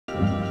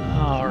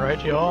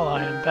Alright, y'all,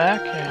 I am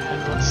back,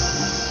 and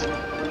let's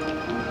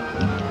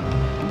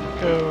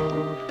go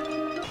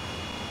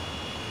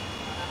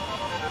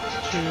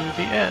to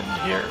the end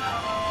here.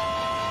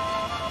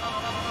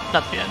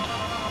 Not the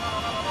end.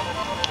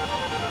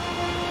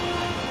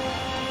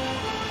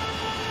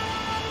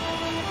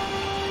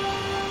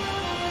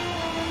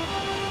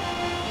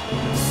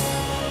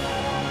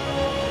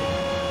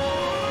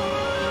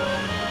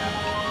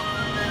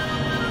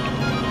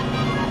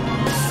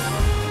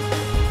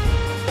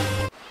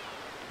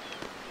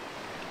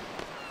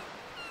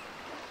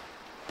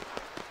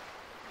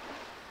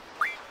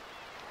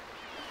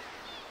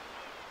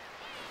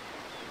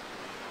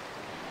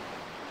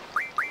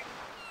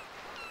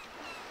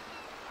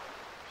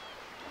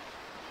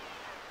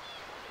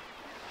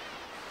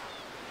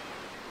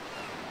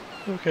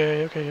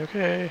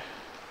 Okay.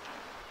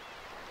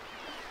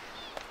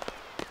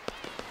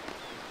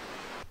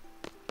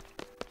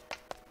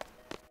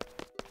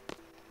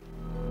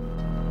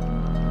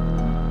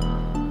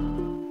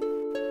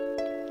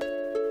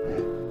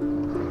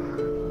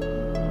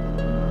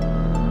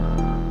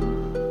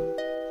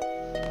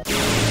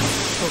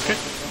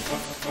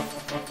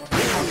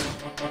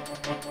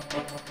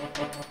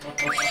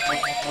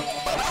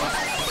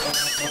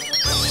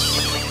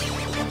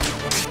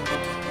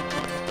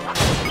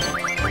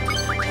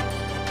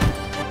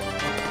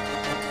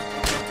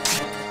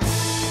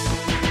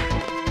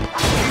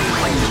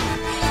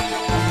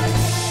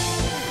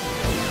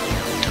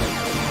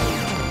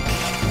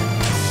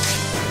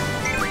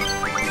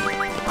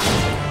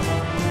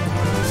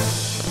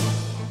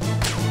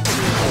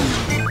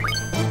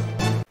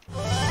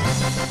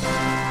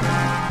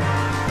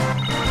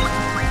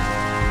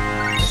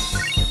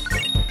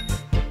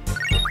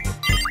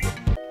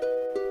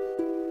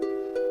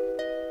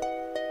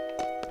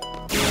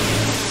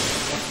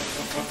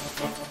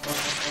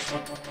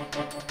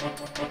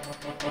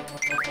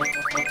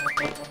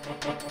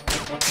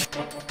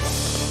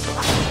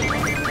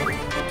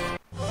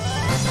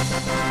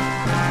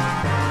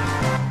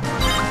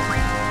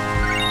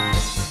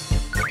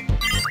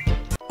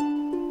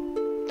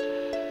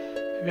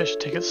 Maybe I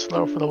should take it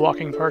slow for the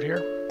walking part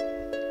here.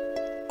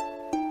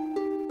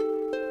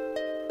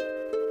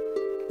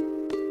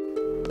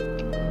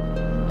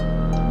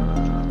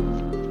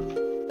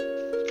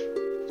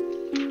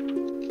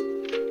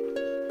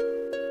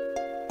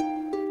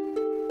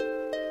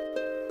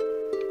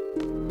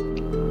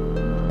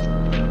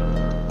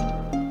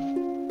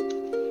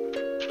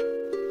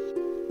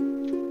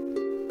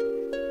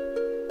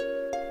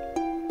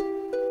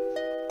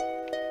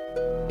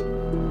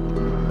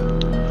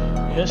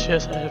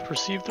 Yes, I have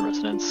perceived the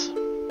resonance.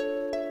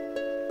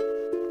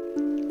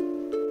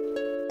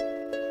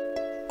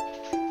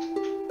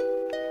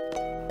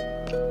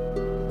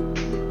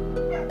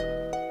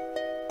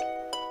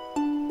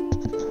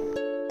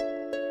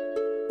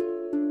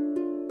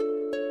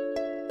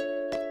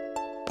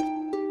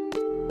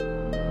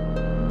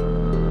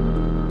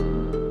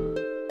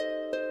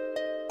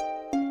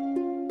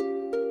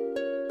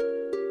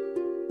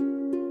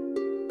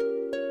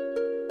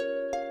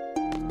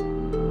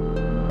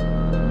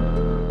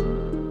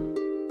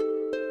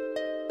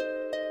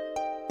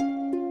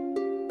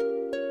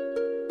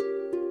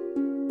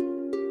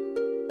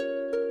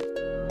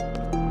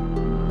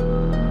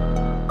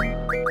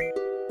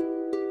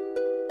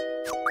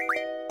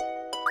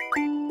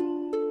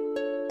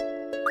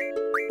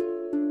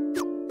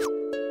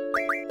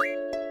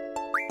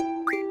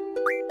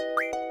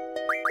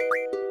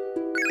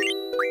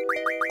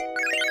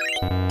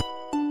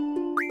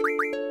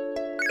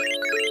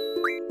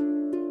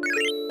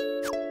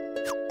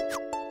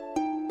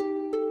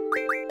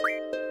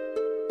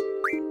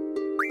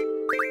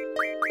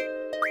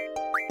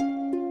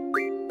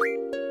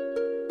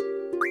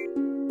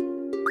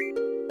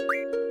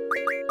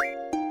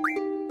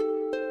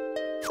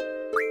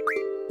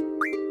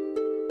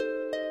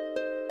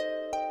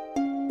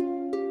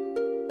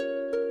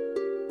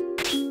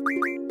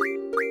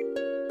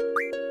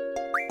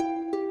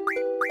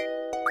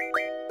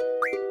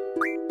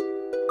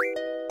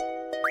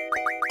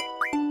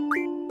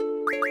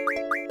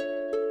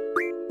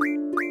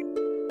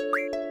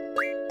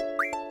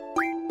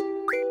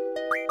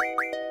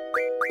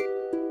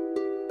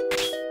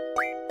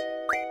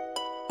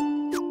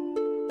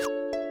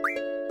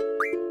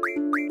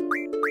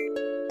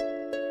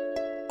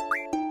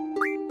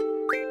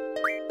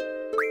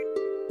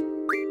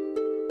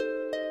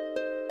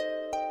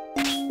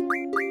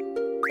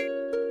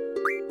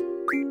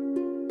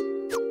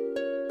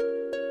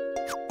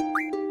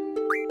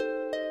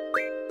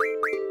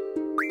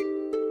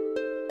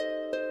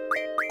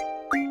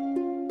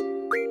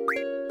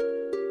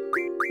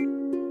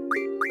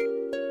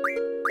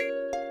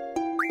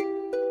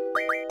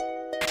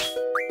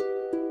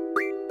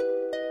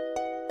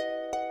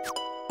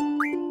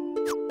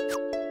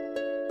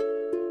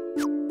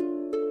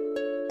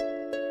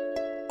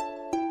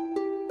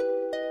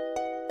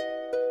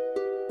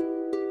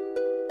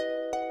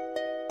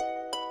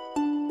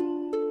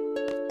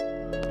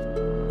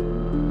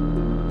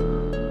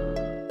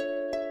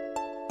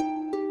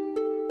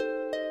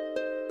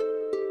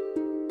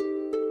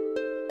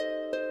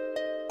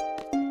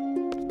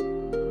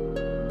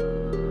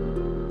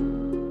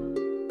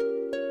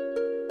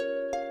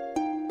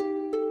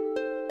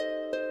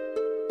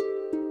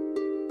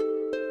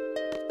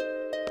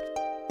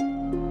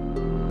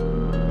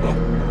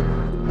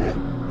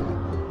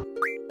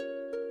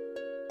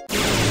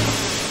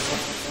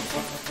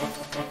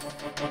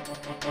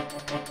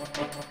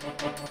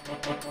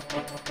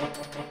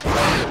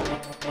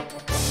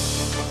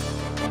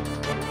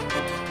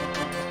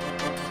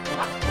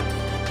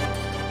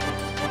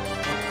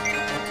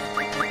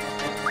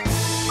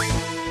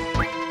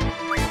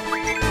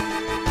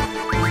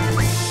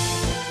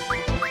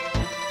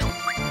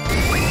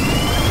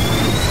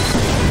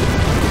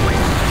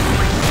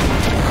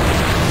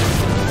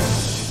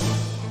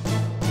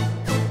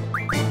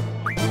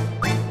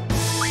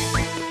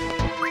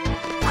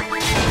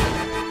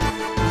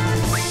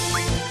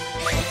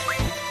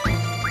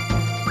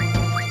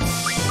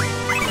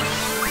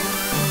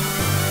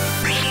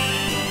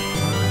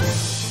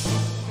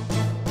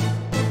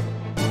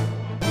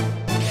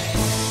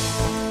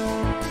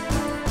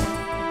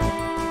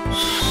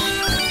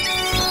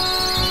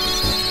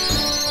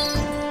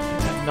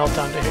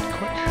 meltdown to hit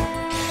quick.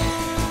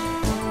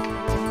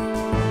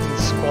 And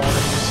Squall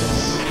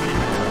uses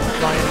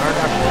Lionheart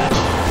after that.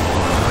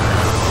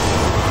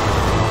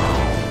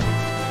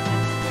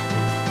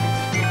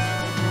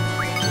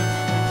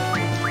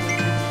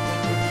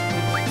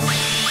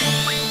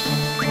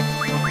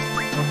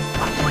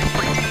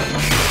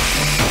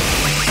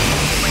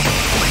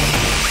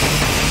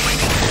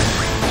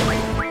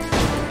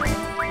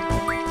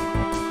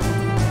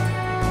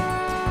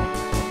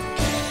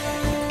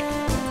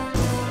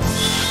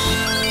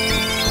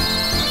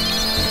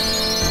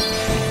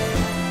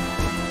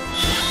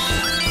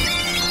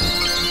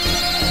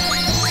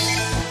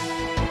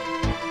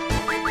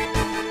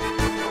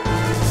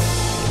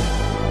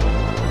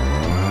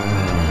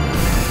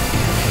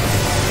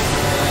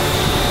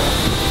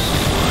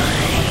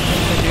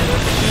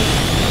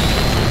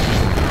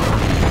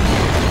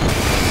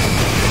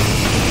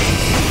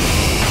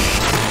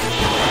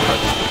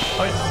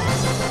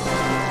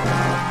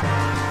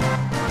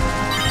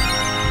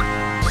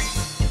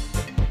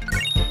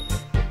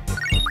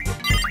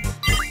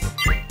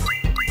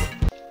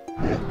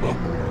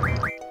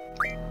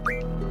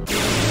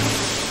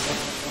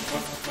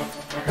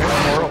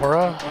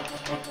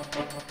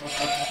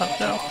 Oh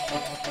no.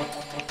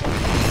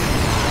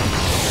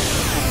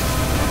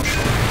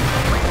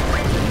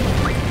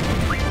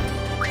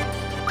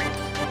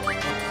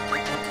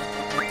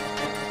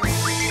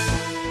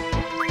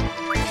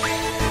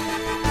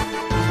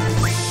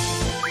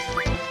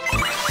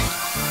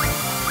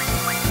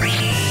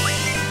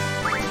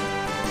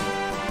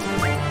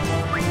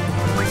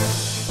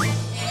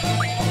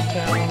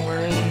 Down,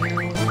 where is you?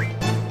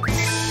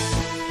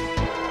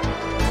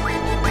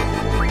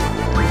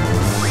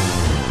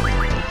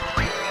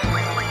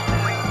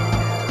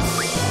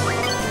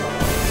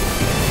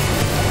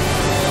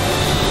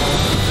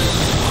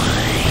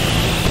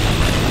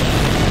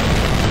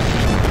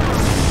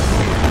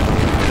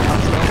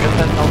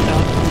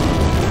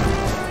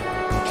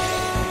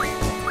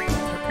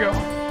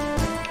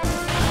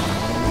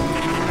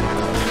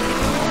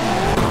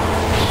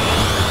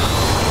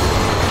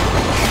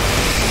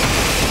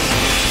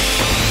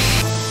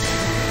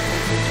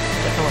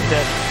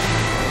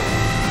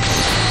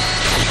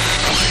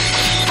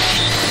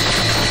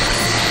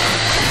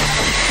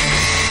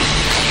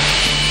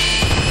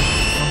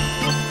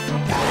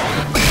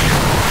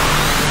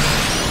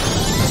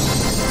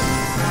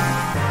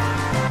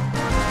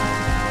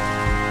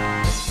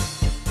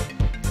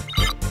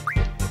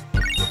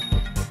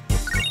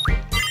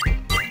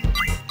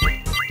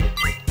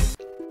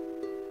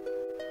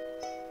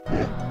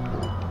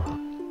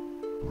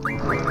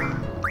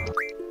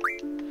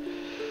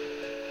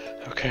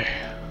 Okay.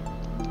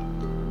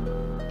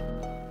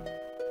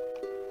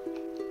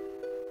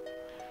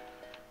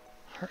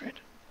 All right.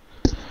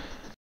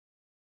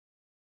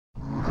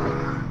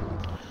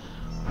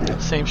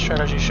 Same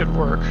strategy should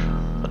work,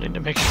 but I need to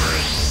make sure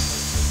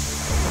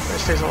everybody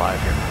stays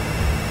alive here.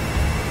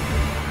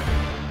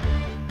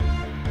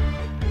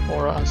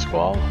 Aura on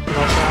Squall,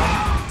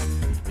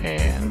 Meltdown,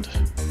 and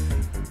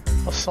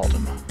assault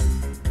him.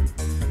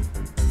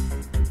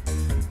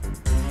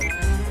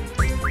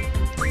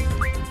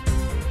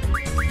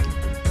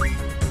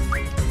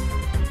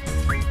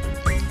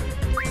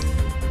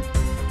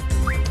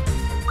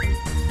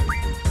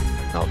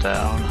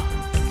 Meltdown.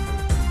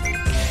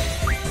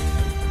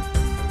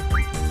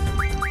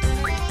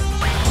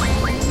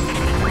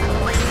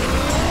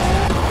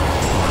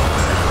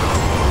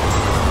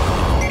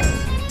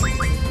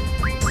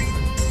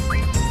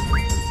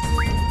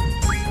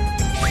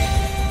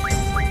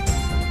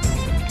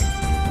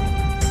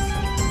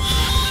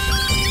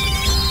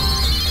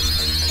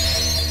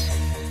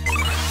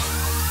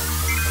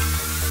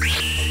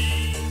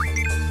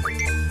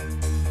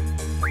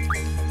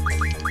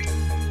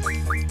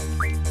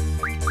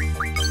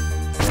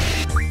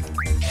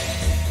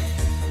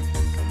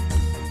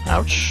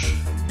 Ouch.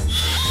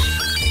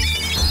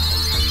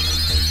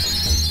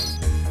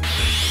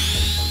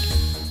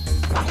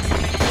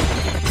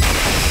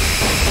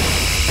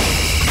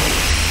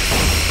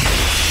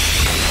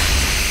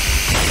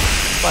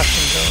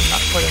 Flashing zone,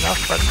 not quite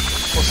enough, but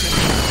we'll see.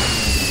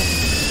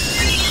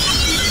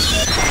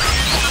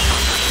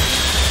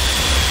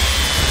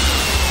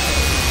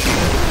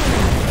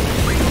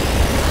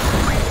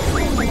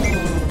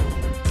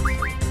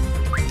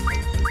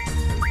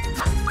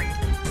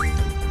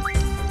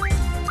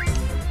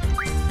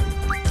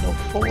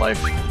 Full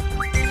life.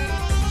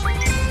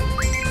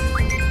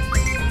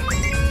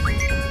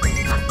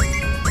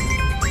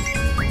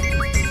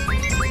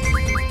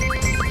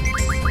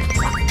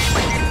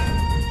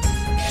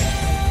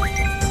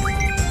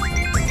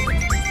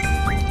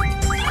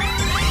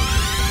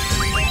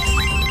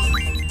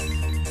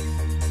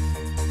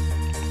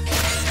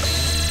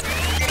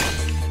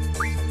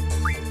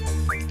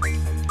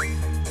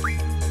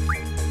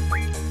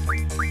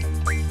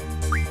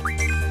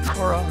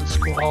 Aura on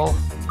Squall.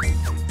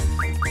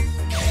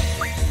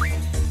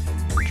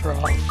 Draw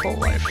full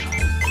life.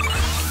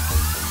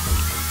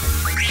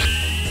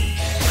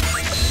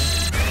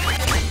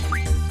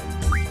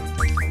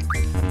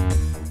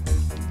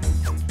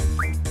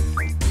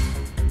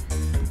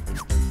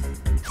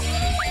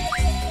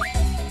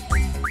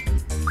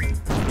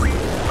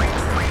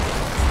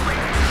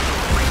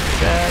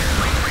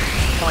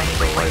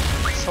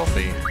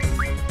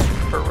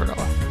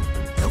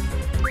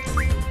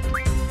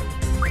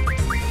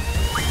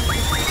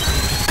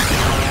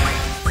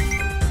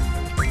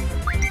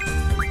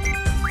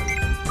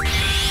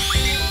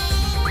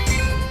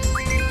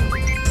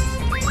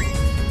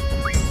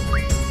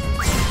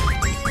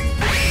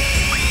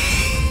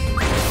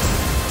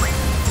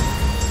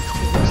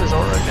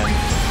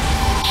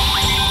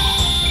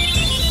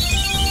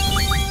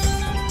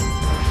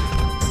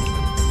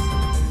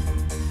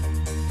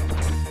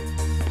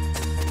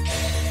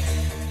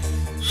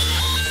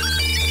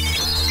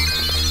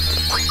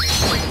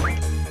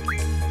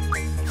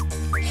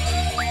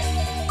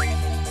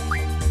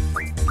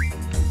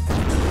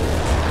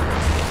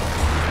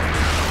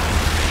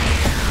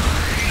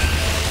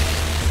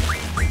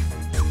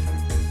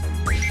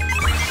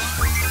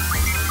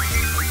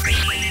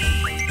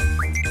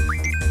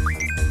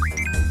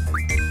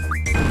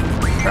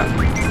 Crap.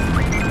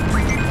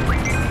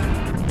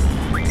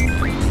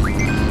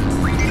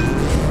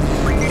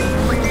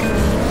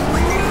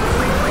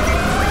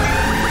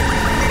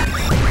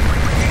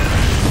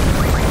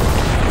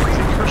 Is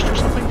it cursed or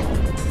something?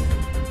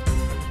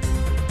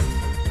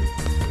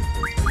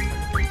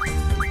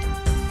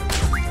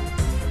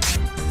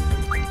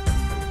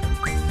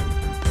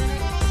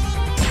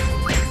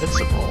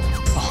 Invincible.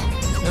 Oh,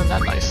 isn't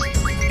that nice?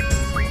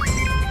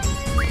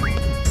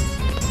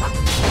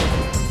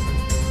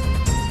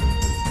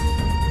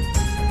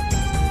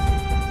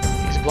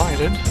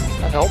 Blinded.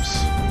 That helps.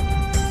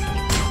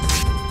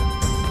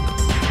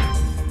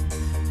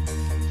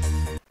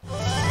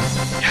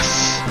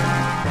 Yes!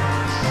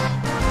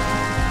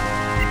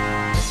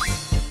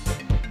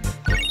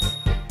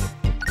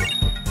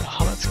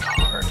 Bahamut's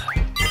card.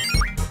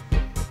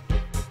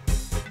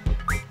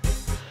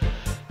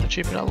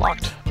 Achievement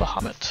unlocked.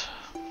 Bahamut.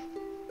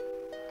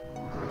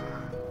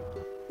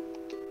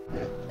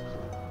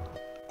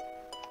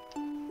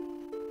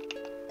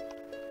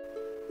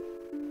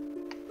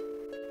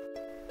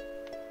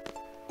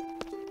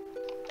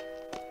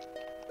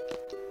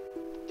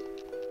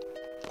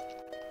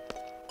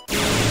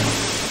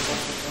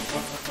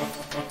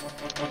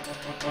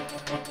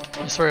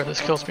 I'm sorry if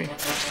this kills me.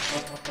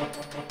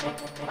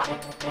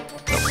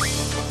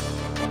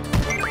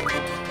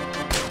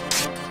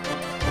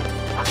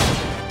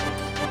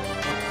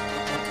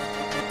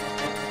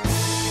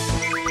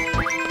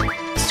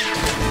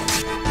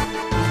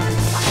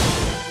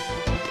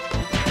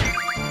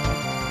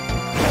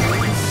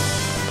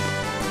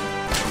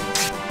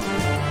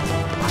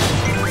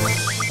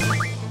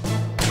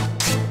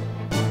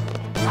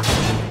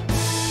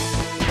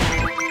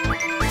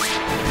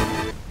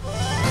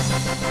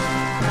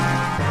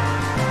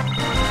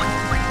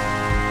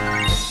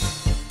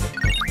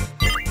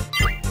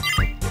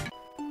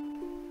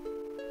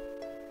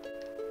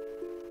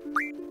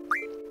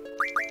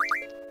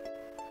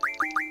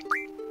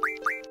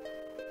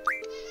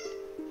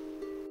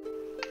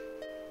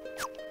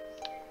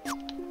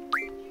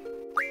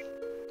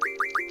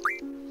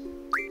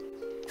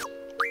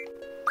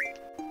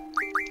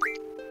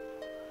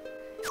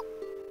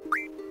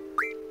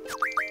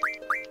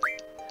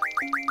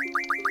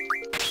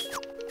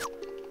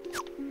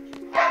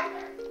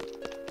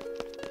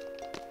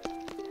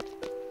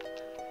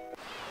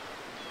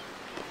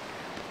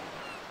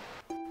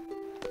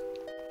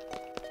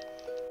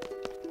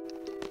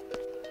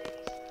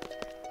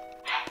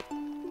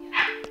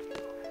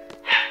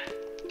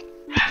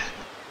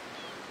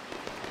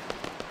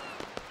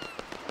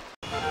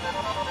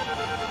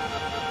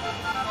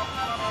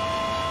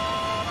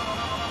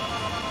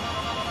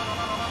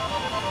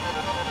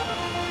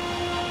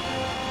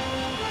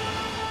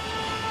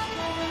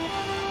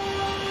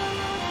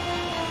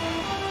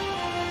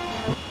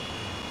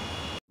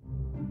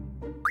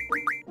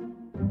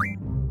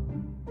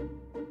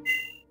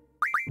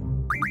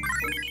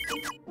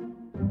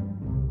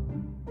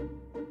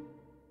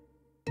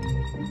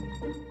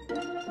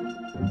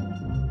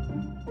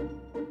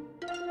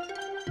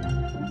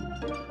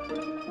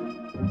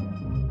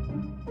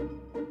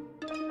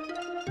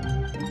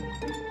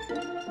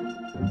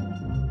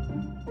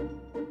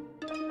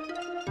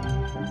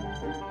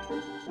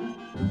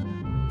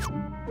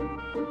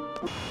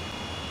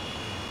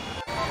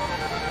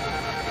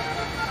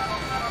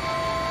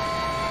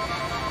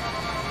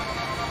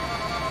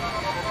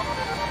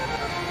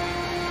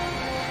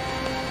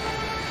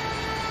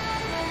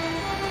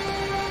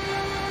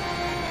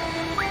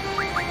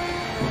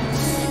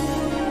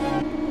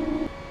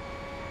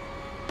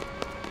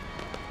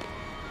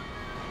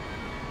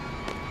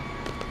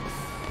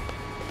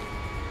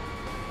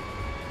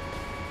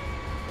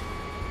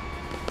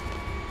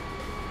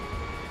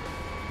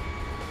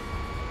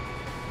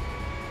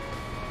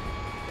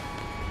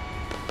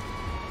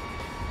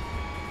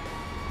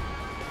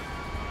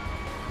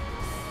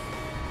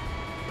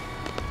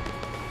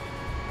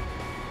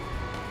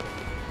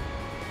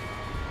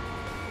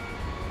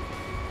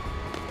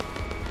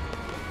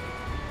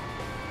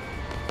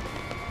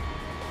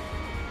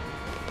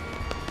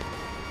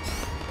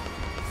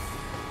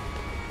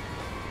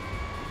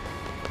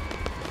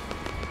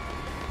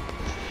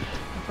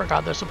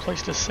 Forgot there's a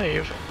place to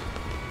save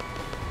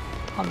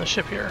on the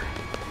ship here.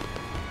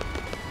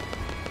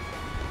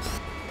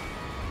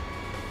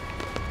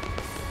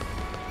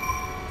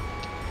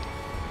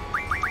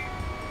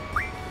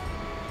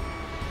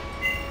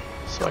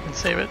 So I can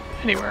save it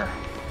anywhere.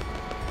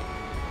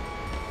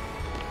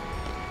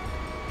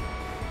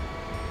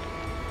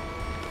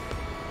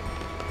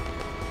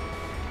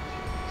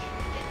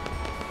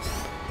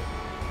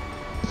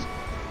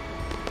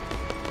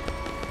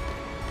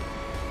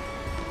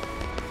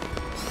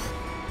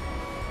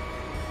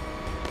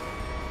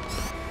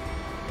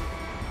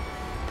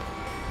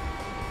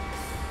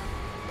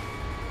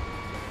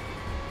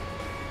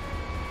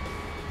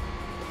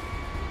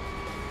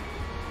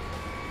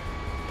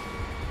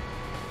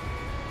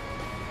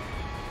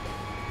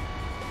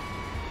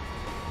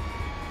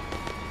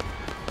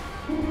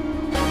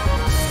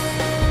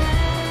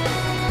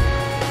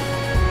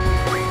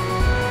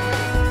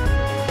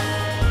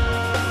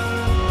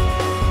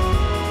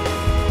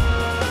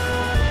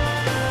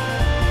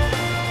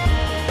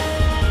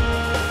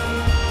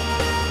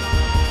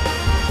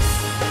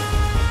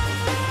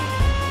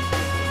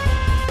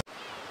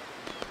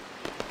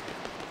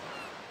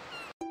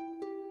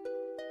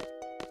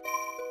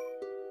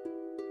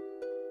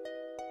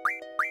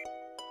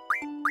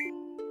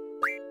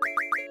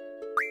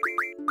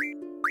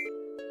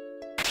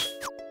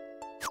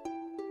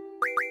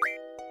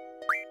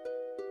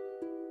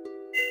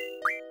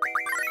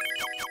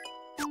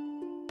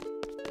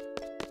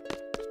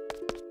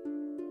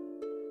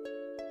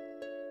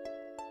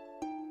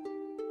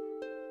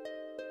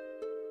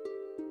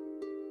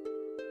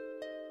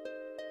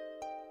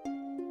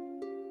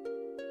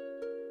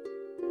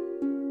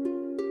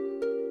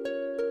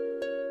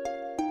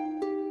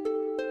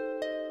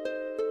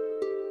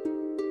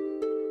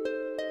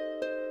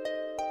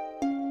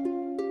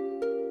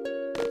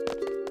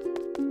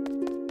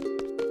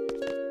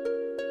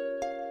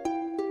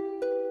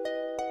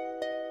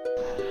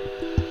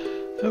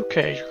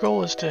 Okay, your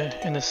goal is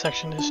in this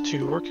section is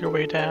to work your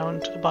way down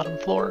to the bottom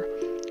floor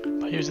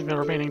by using the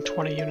remaining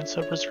 20 units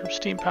of reserve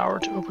steam power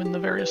to open the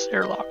various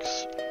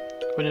airlocks.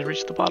 When you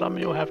reach the bottom,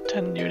 you'll have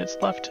 10 units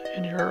left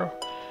in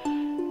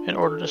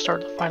order to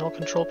start the final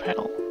control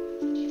panel.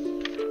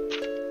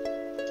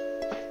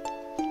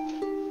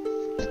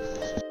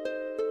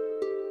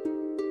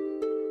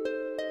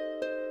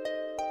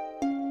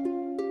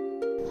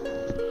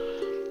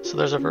 So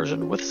there's a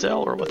version with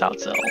Zell or without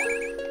Zell.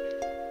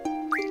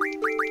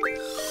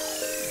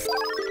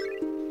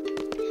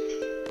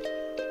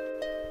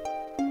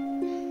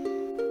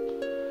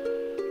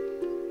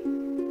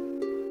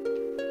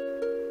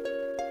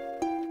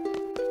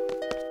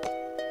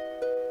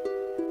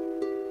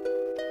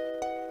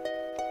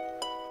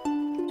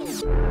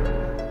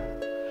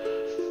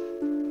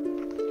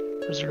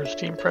 Reserve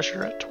steam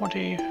pressure at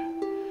 20.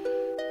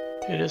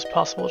 It is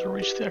possible to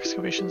reach the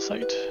excavation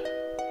site.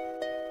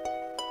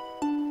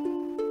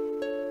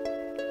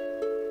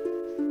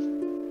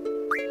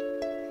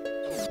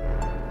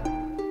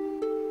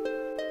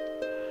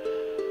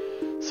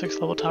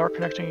 Six-level tower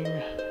connecting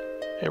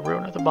a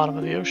ruin at the bottom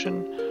of the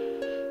ocean.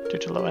 Due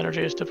to low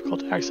energy, it's difficult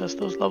to access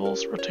those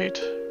levels.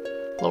 Rotate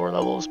lower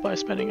levels by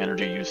spending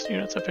energy use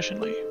units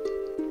efficiently.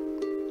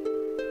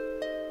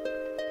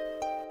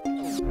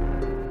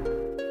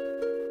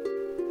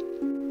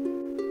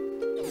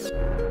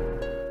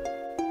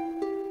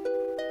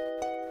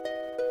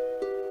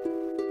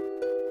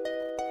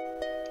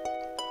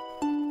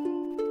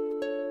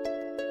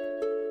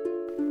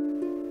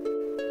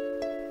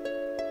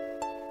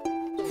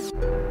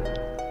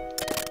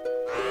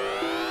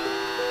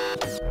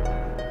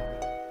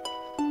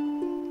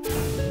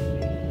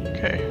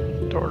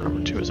 Okay, door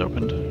number 2 is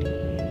opened.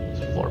 It's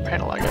a floor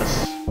panel, I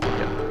guess.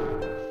 Yep.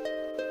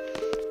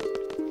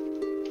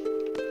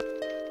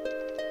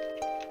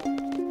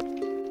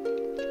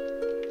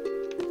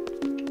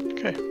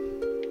 Okay.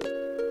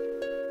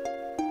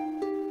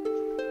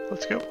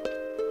 Let's go.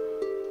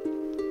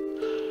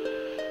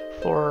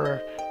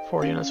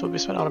 4 units will be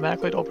spent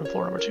automatically to open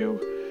floor number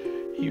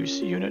 2.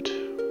 Use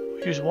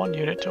 1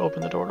 unit to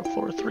open the door to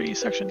floor 3,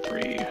 section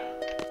 3.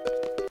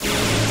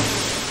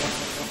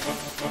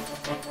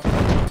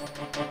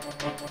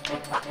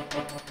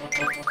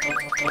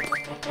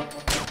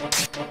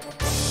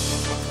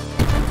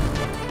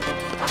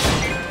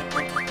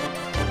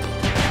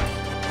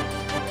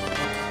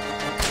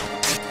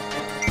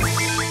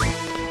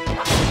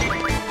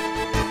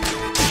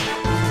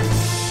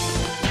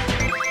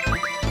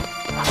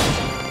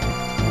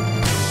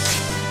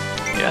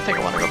 Yeah, I think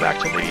I want to go back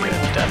to the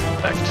death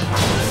effect.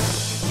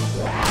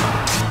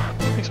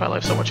 Makes my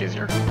life so much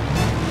easier.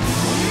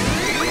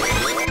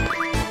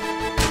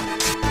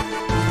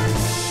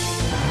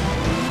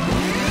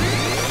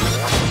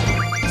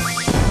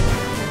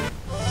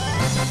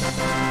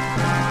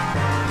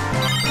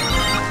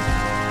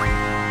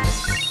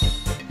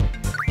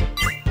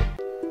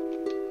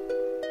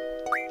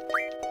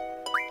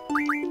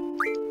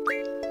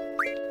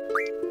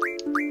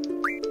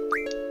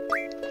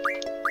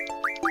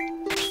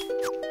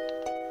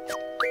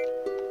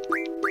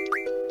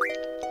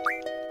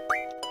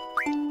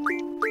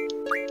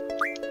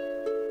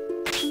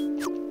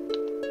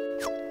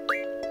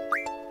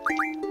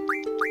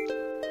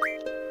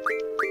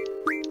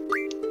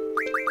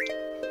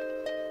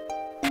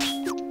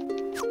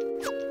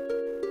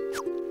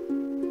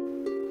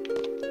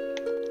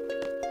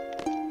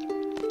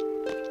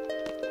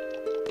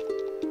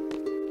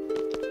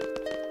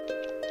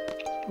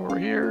 Over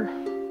here,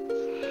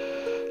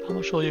 how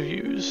much will you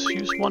use?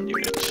 Use 1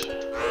 unit.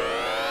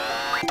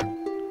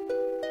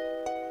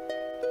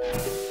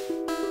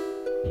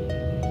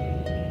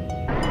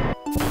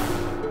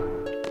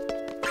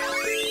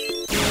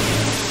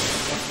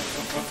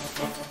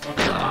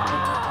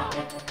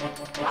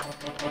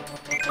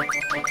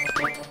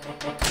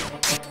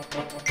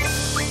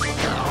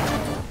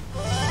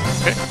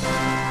 Okay.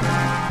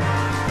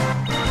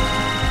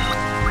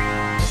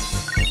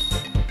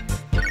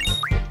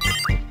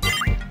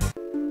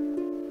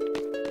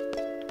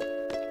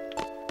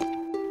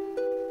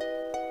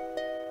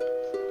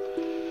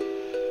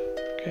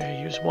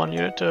 Okay, use 1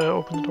 unit to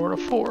open the door to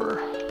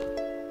 4.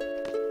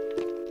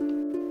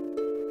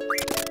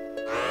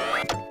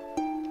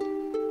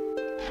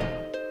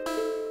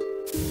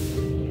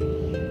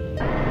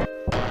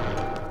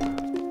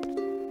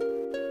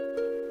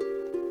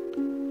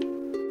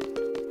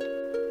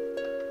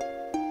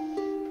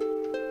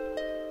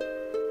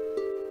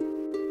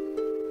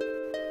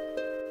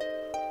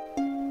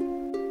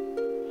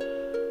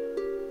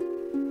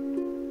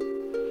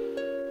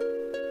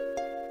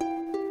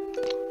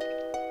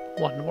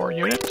 One more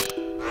unit.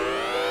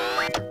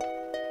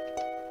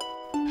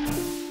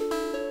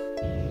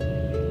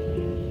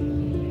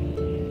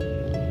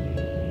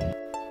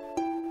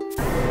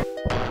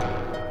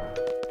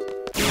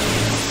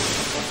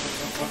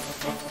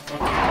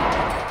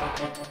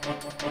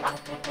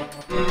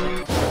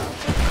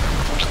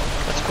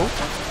 That's cool.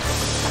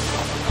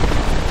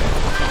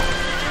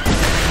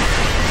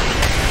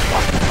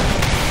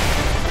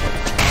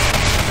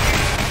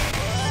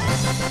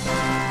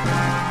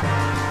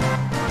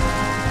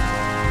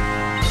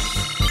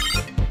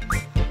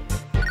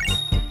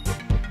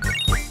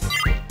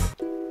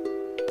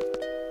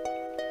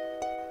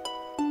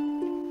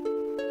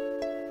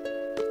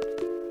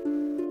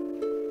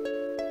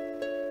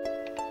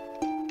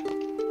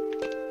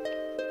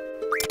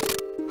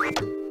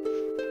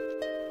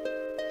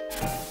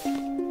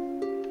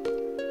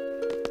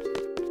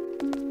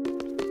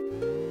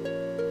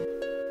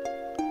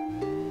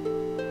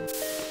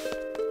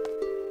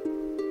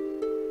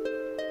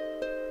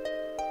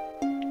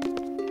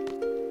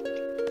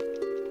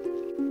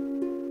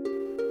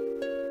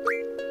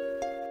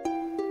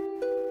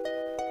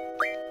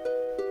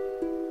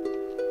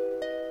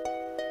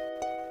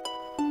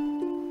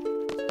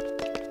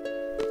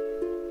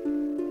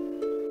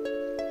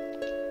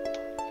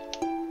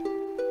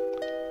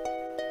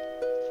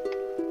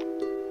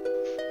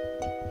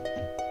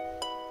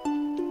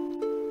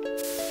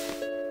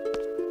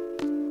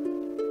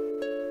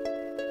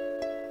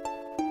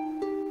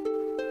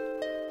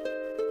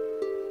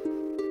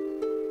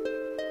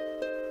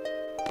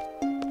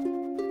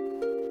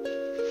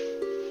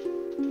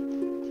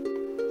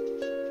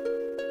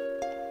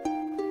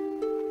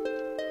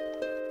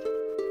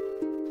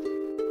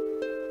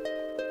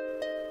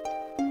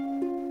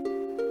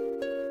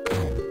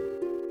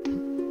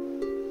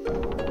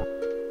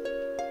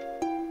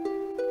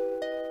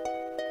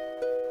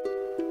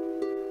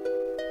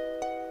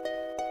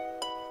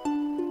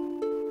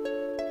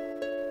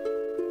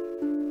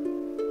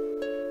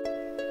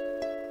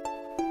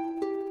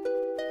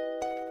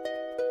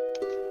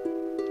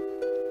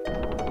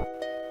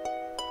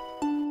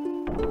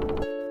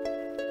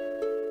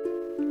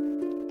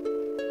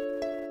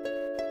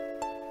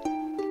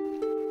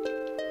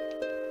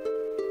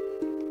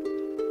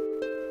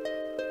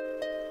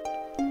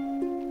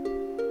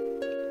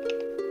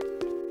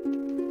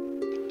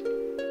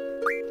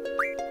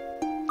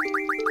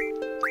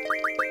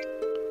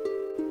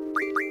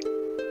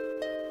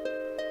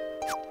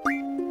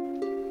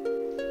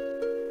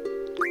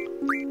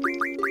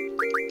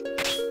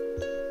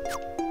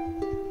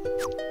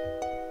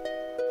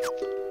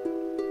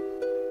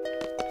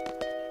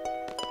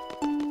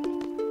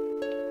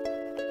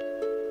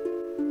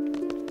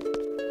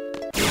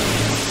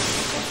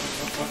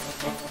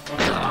 Okay.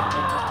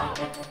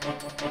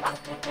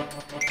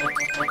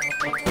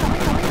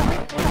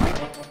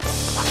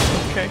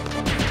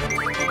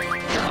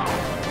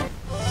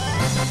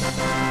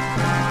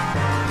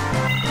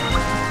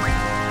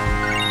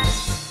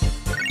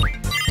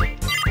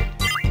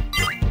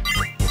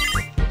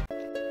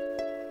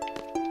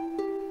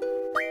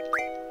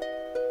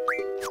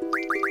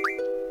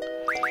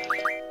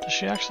 Does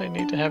she actually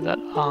need to have that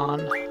on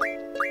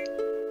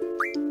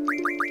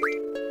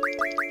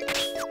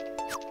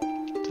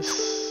to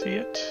see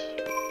it?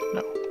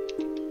 No.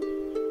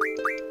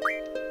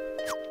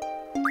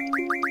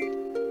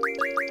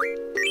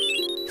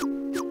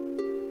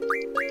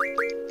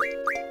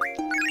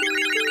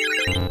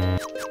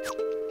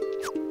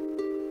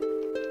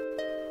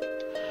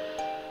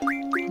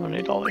 I'm gonna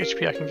need all the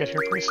HP I can get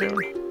here pretty soon.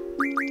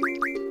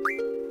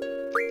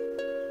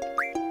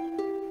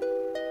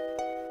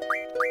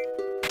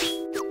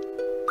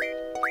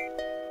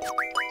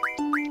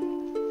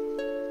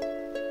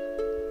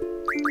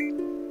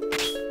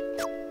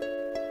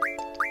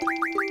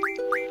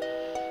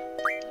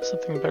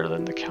 Something better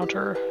than the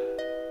counter.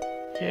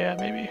 Yeah,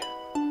 maybe.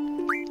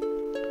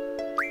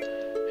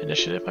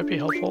 Initiative might be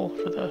helpful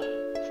for the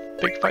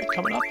big fight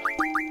coming up.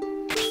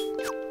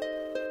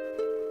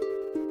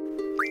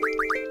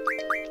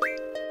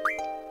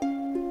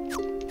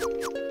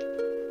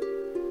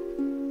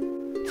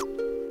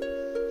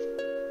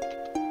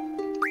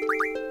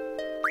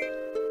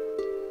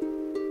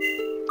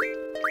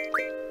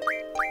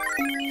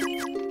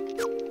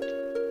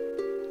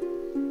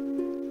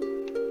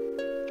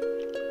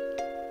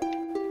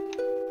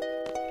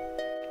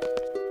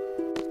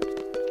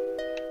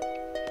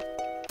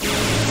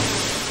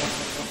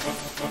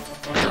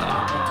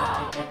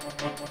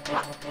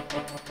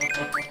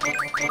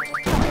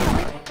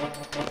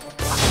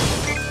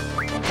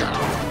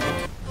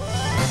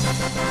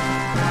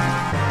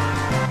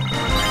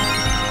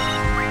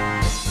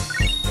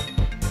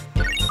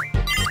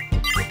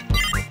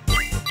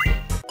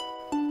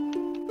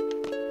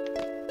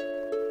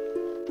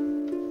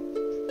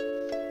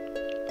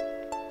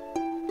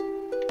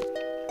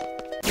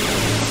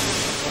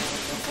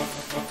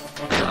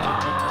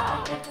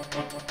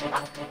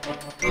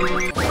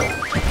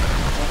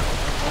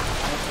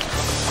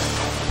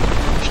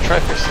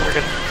 Trifers are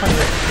getting kind of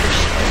curse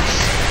spikes.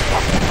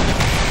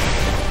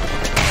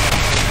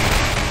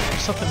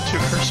 There's something to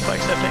curse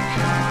spikes, I think. I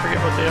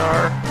forget what they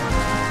are.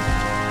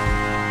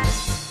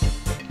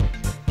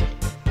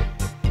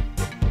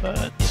 But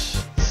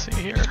let's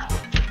see here.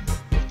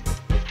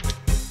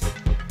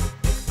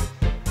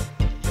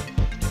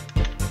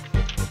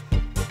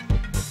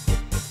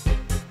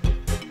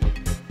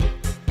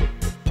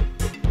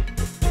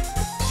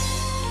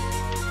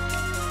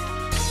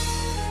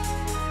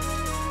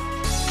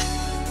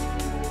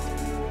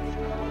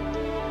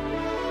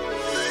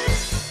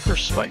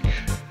 Spike.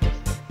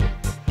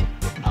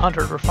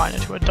 100 refine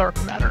into a dark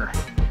matter.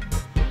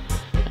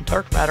 And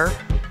dark matter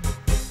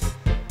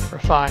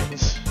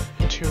refines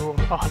into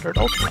 100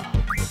 Ultima.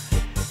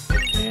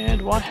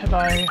 And why have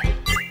I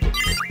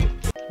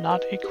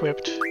not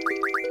equipped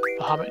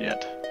Bahamut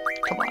yet?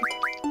 Come on.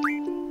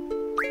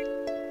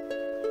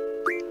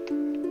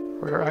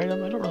 Rare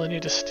item? I don't really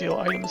need to steal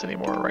items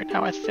anymore right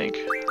now, I think.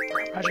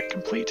 Rare magic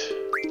complete.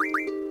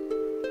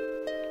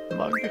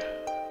 Mug.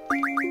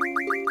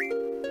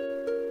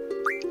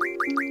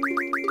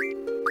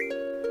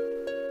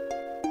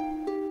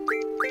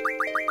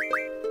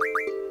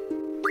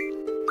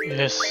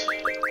 Yes.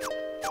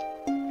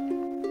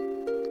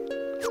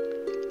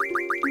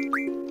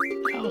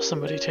 Now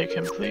somebody take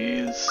him,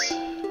 please.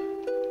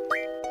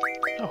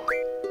 Oh.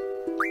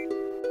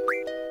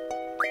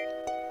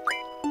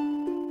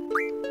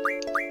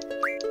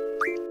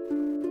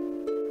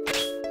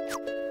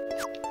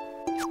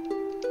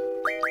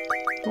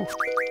 Ooh.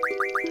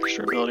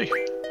 Extra ability.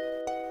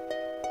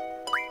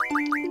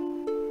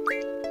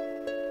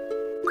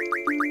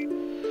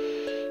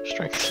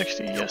 Strength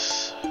 60,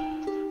 yes.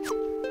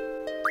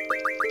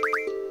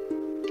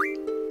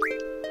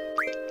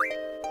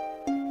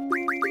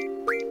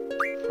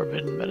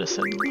 Forbidden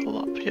medicine, level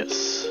up,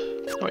 yes.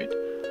 Oh, wait.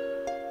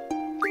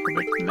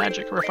 Forbidden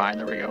magic, refine,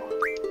 there we go.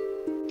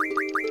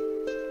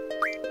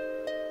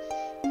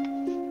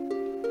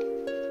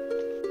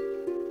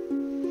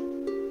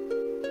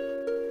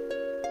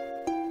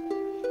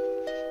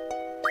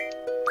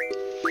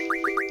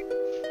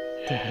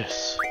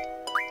 Yes.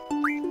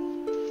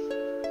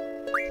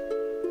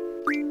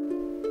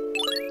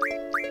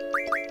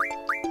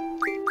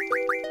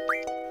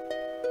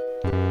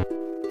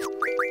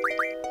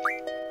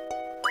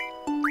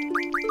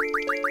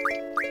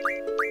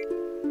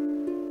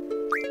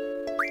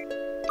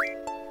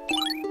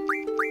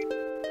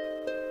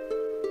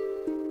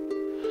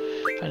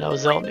 I know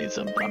Zell needs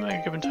him, but I'm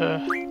gonna give him to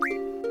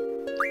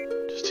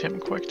just him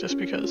quick, just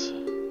because.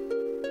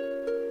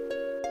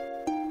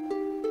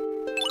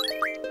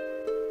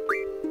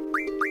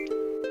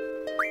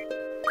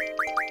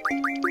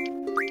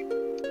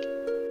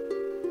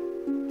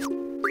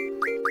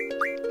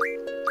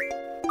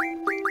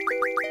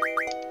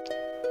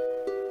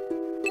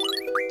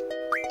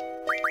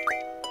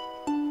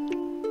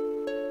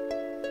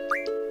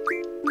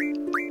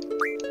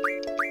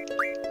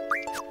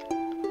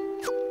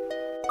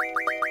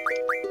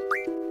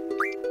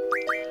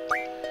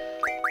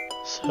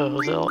 So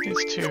Zell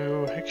needs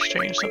to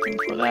exchange something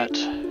for that.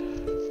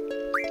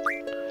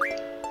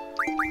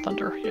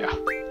 Thunder, yeah.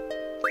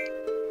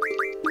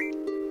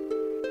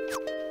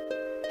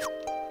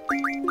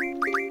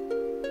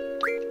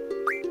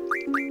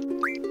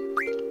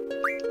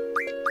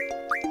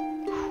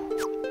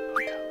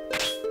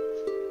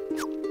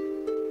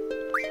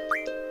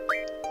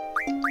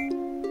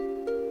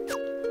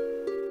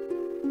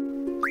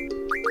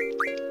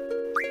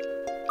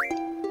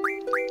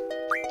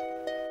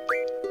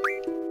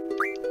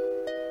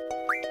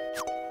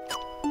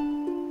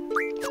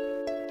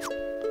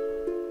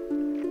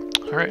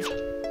 All right.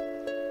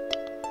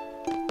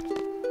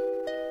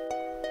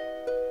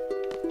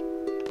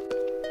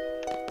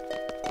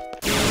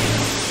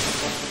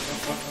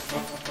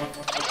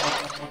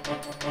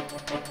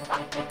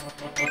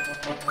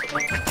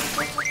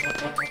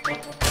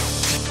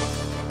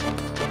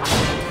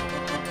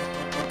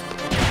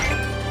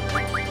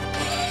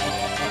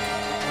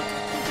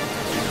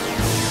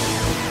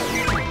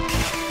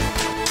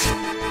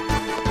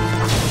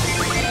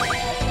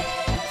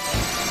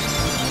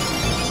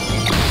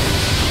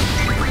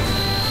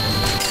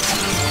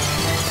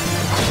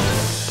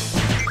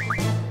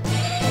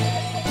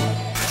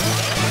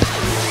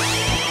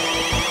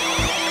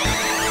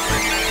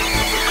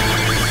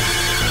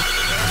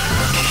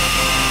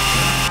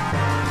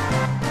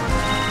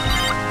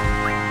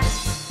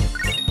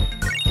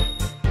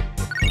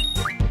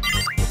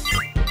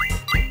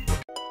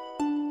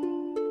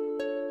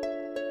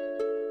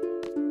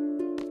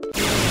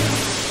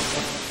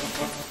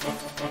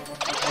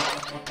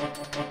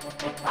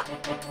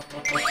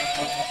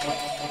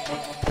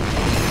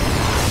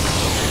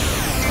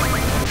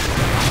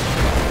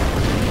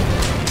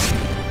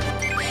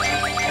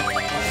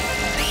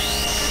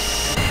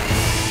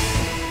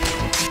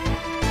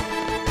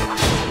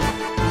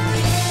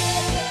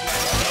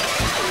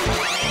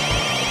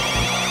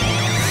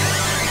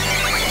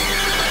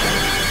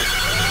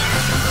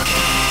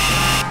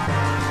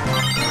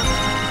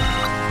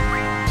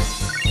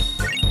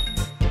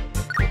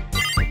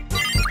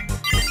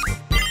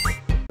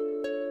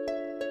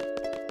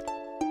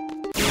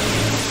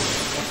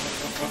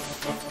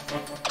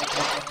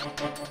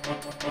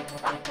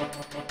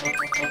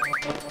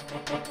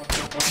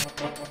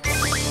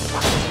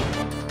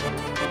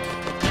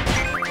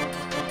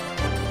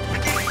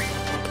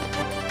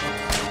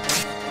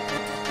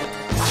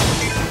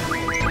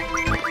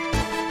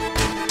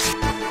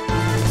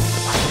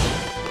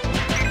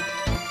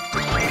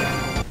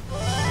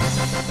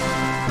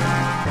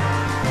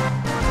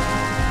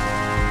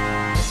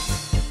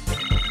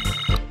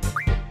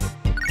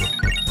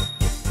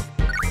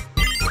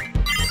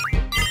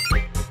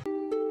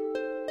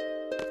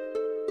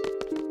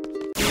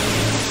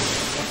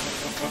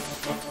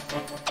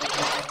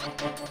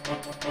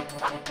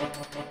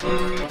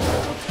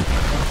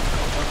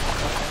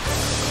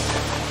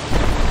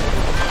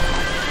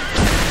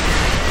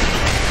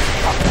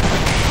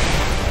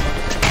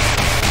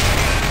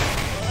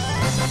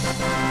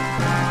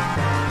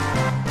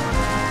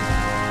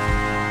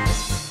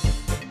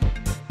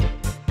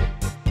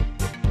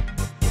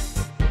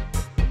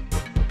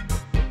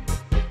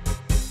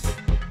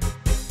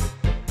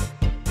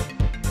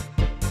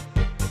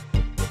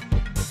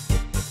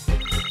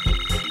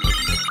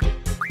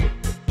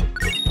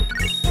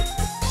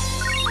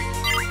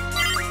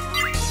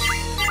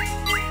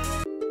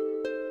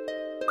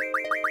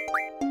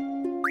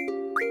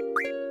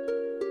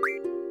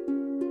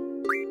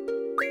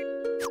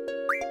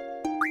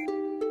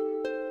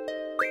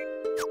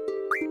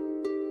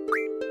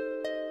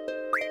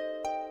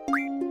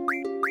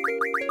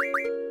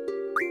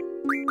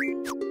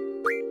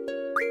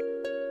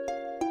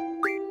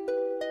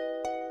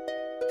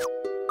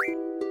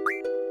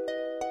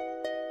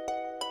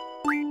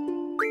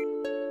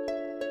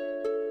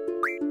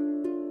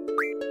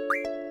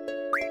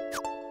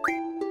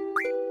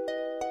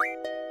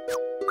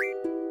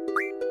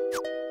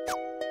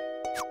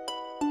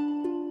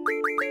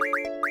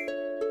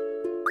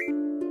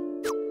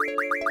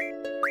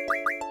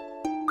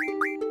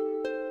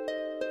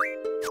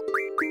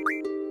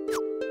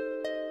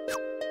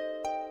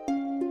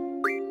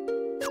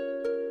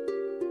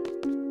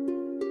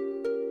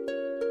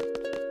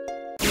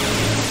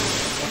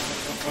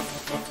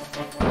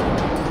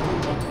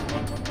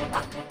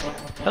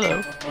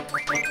 Hello.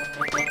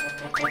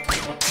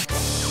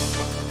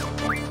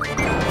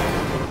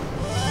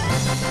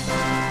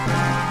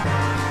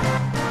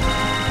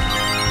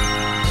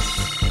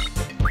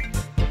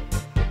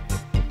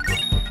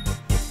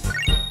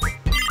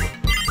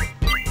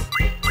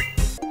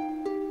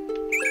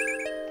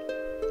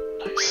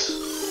 Nice.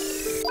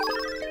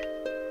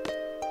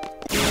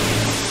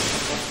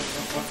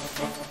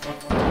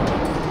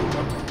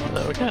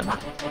 Hello again.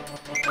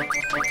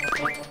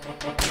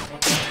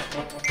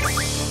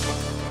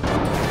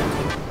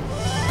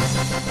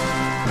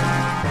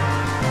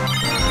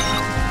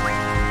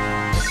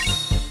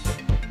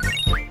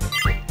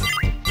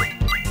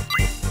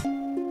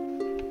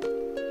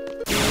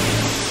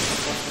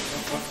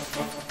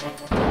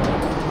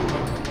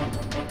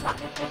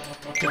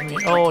 Give me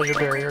all all your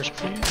barriers,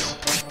 please.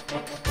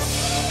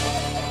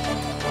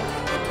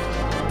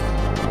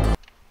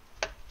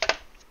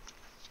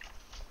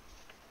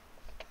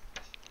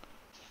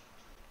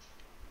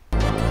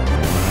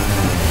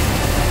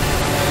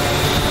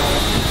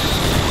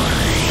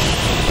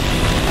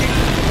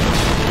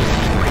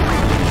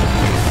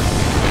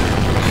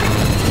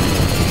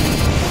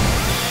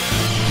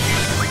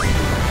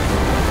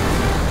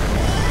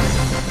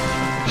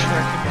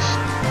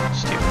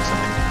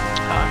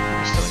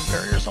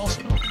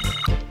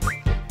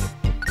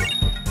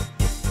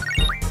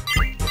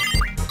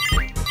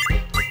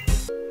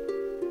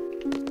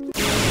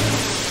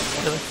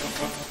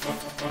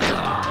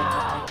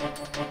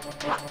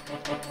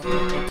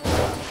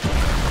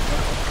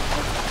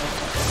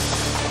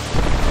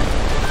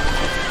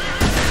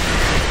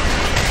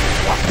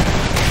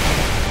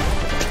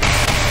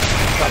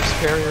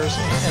 Barriers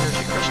and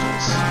energy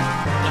crystals,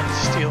 and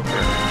steel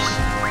barriers.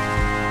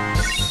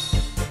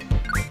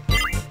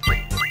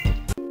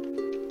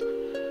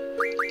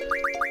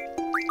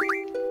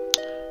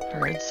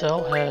 Alright,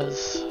 Zell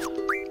has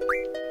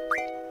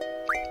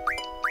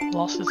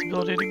lost his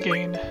ability to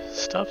gain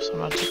stuff, so I'm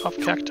going to take off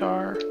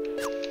Cactar.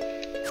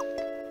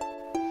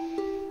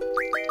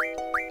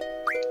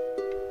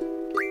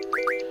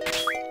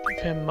 Give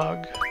him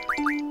Mug.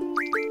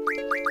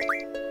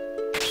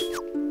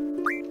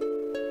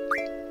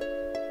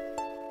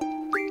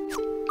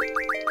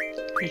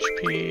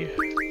 HP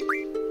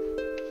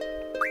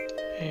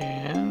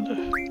and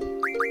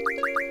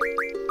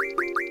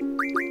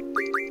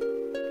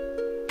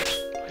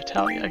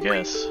Vitality, I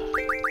guess.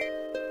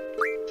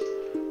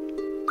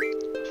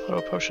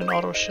 Auto Potion,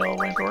 Auto Shell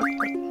won't work,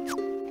 but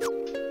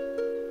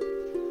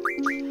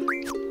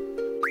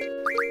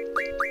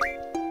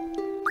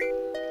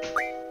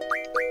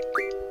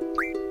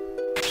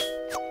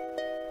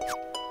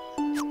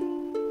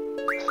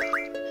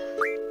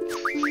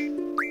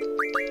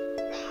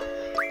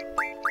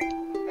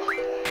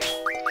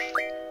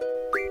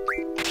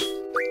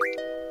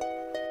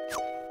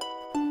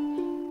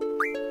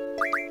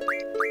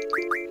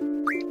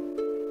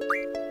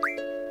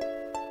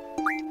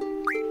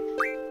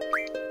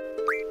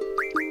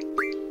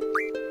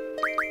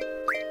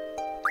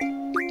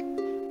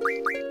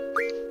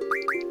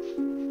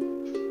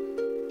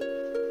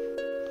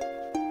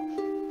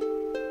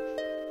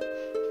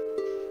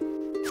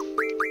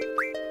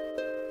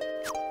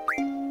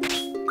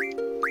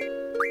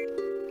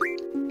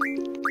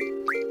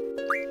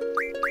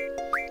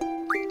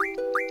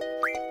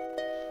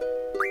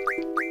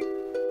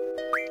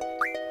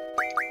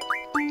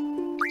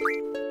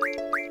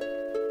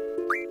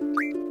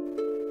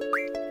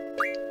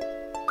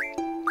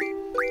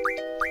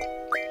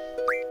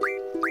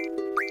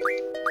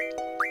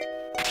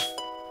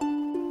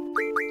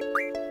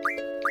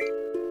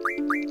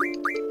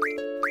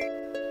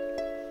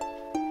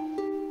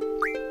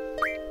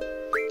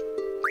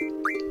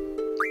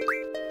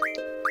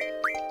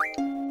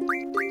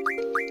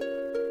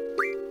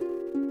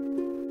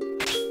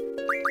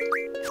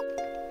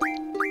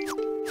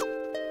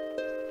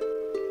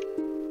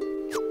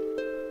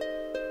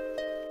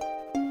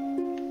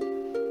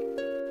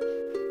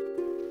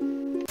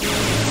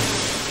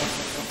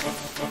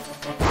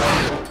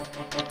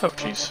oh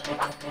jeez.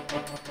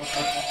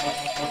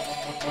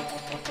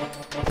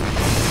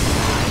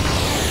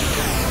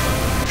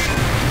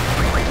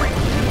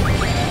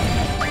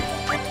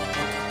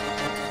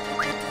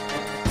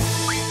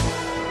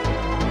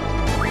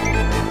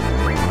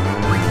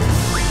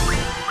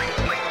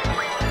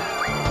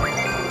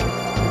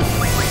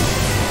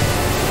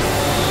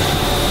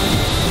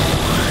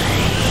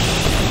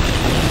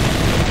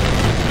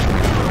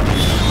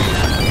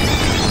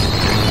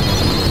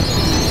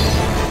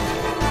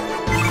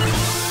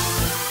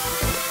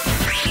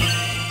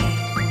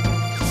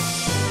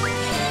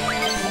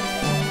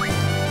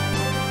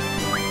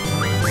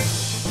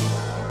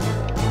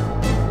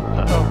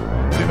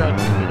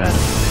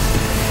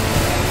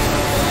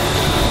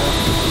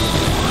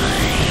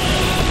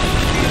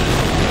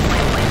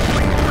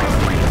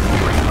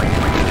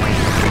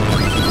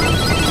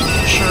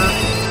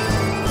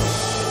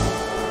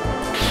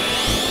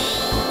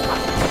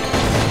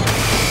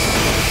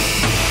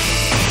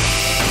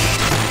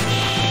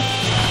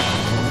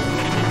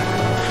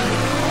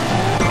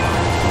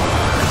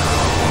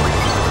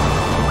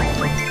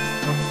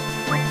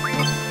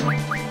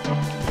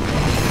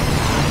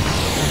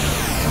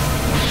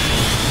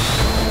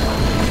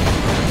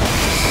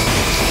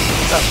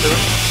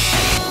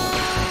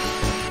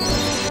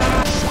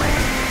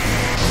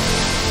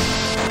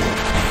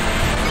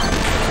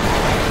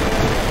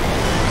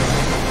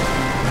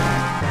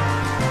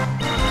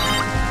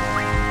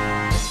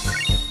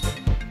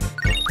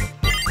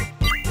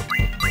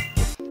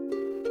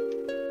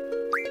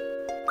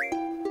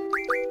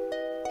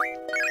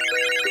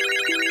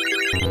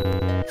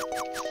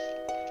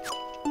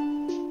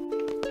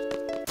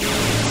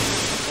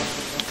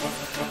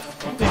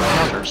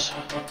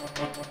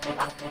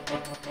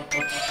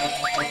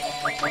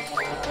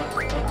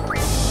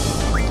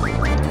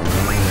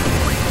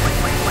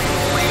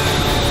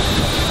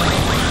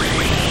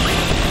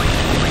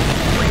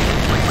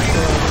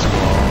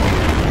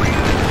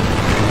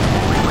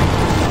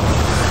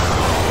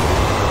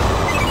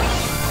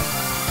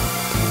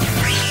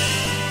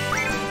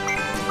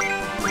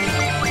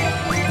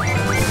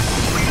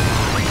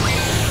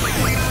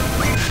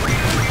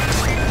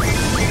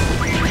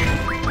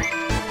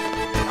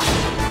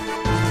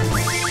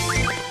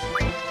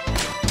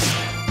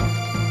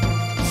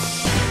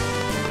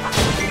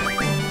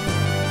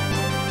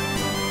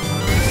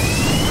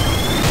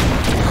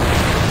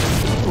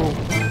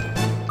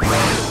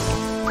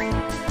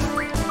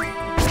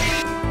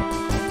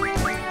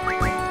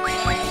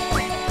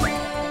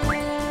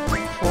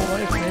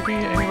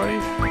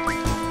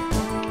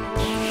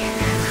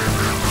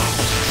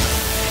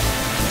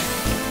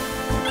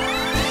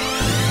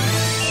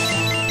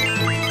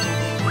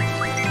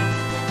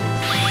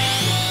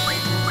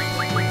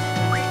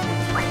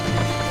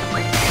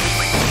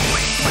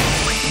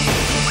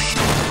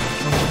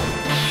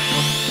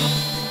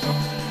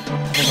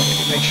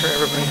 sure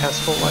everybody has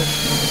full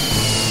life.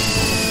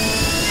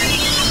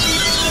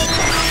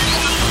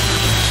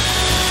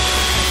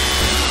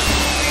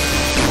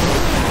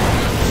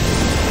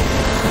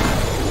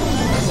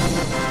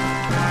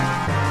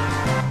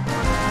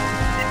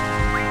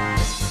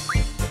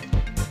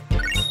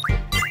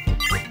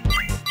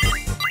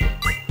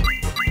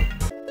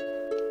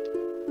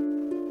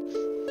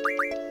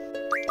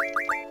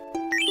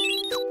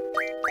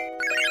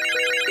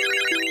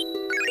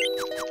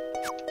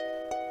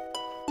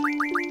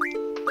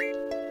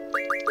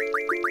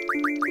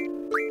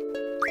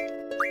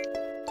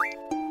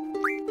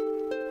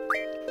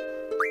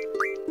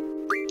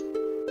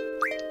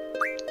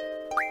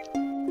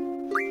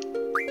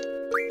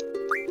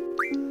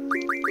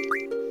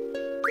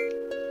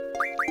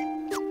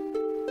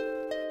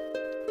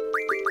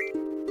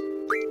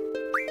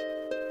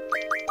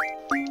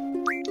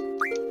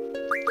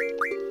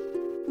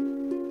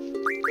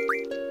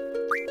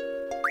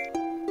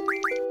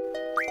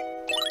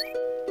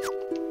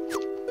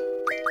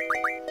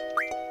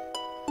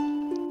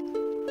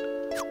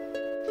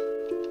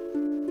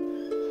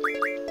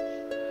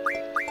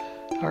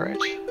 Alright.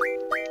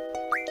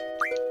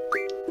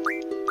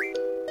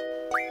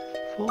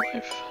 Full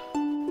life.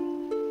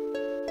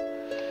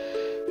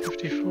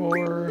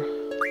 54.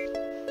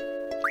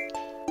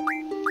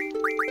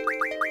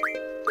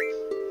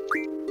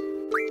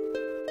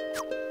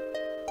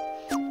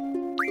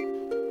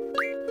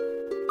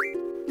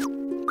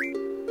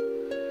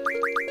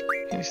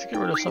 He needs to get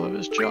rid of some of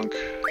his junk.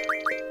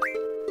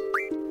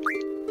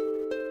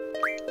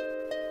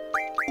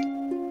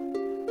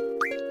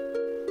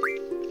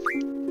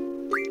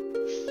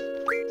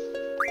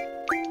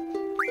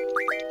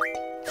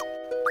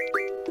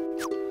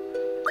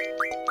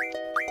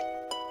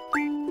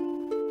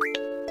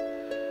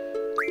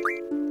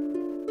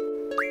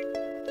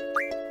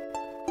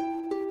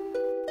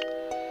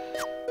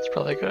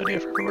 Probably a good idea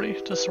for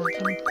everybody to sort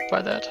them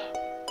by that.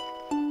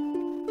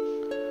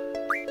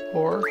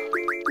 Or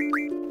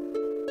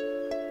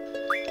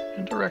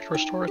indirect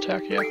restore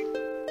attack, yeah.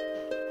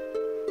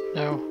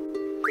 No.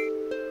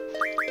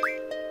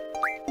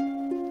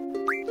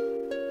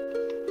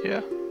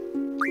 Yeah.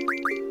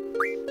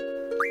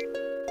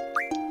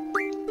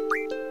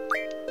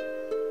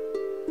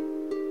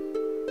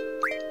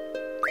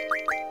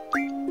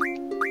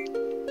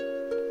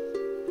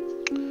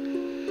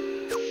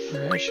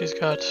 Alright, she's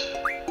got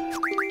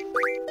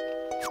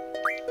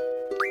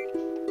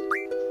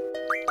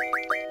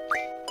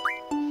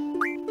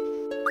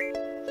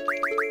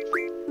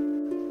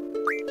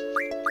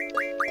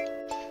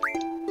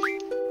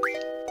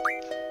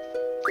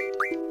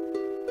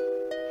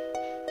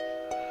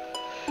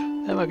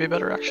that might be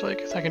better actually,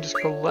 because I can just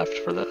go left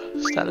for the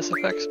status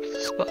effects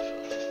stuff.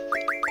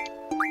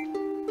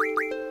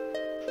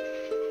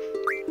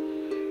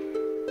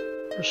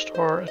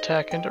 Restore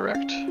attack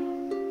indirect.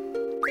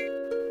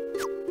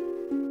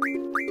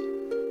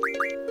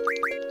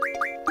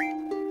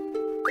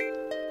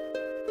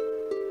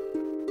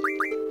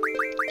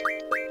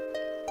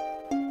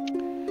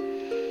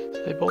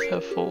 So they both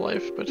have full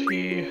life, but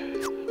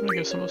I'm gonna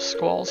give some of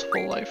Squall's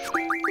full life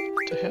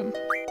to him.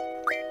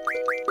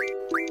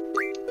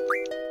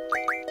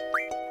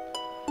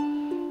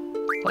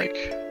 Like,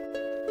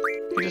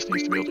 he just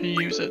needs to be able to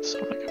use it, so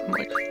I'm gonna give him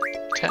like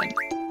 10.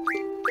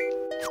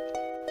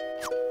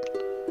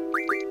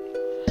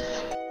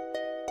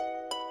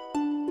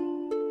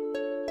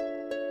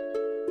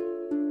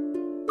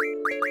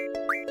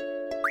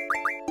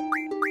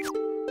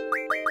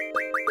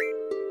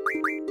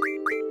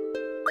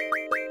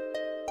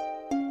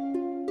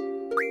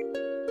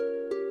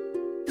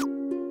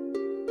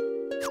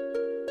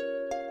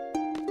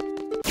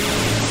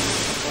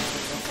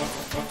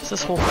 Is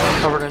this whole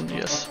floor covered in?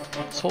 Yes.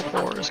 This whole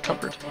floor is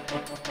covered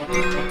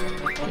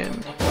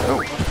in.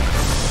 Oh.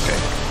 Okay.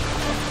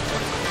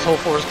 This whole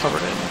floor is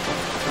covered in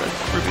red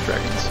ruby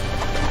dragons.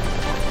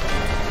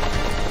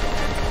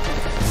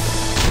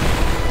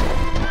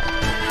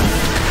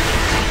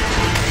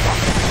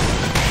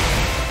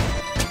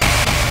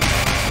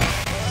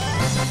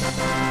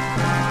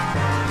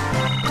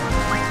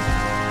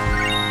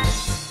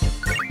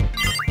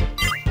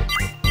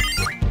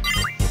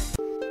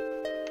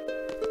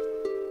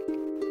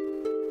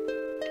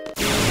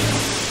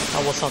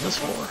 What's on this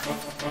floor?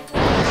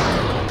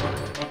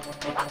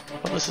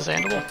 Oh, this is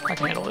handleable. I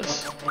can handle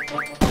this.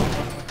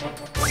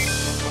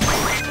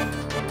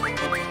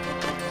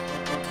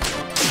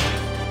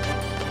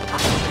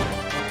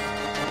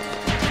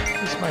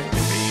 These might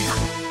even be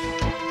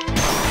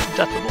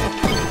deathable.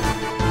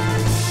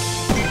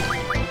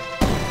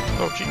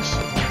 Oh jeez.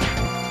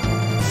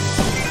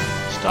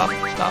 Stop,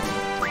 stop.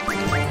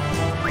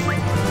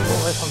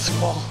 Full life on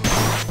Squall.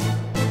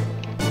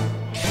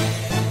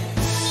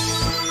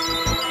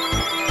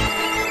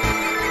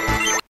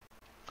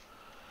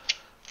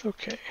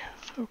 Okay,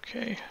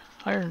 okay.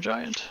 Iron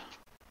Giant.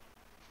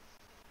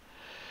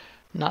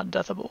 Not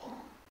deathable.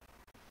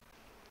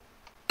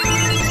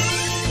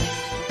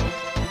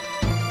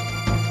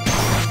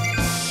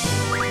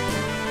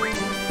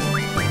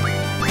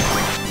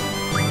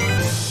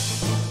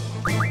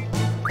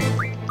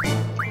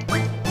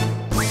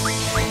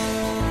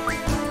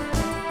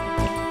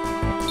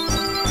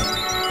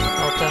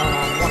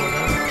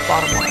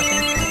 bottom one, I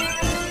think.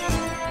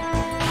 Oh, no,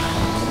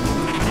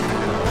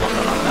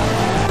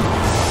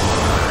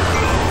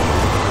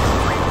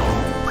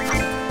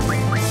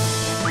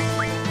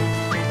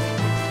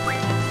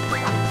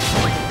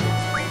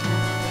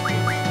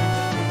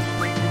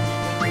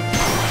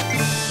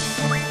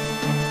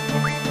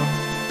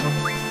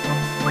 not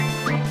that one.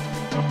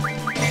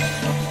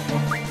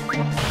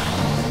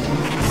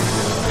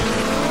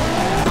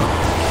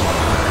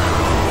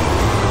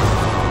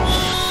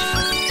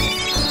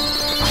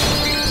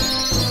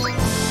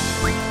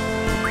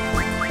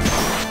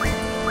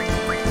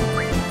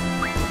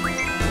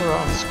 We're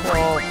on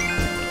Squall.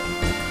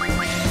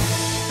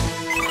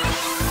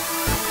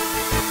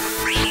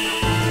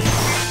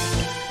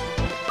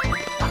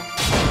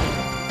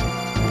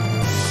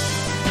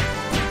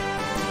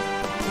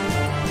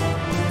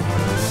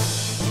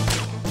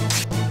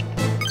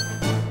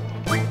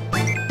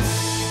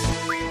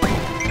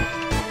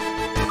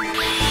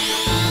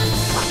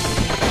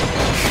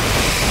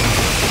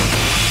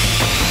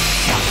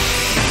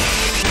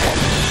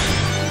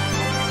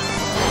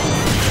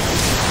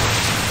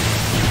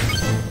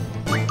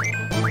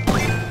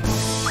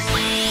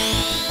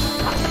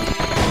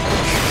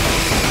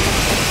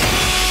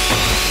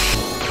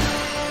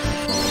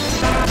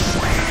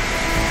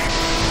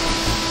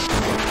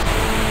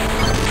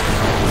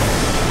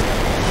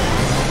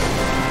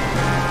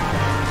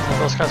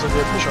 Those guys would be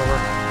a pushover.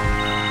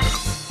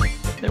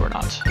 They were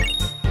not.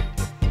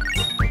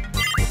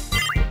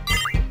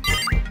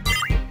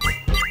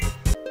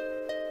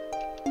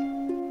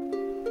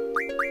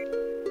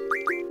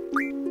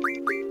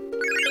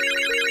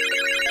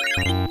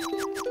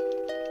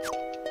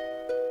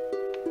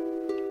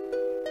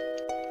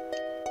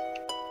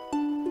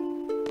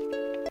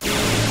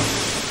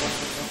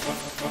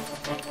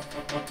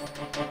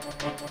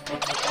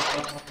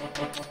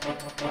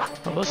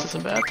 Well, this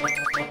isn't bad.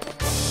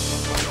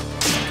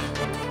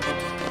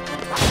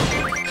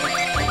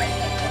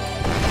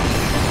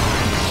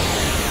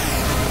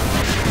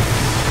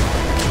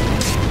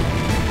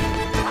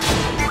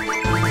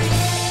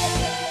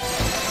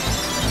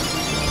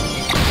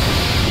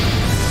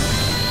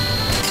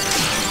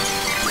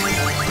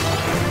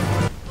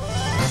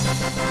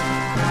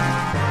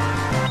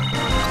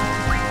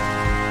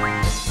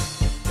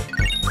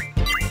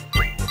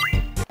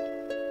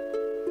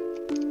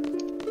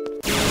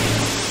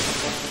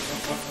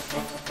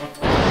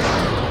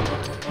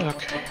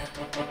 Okay.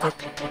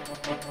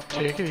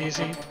 Take it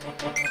easy.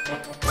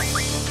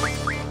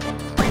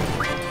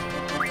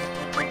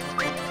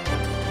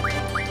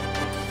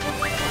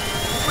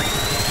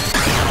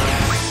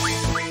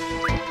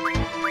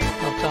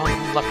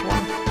 Down left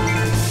one.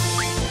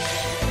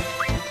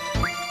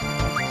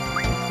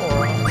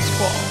 Or on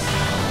Squall.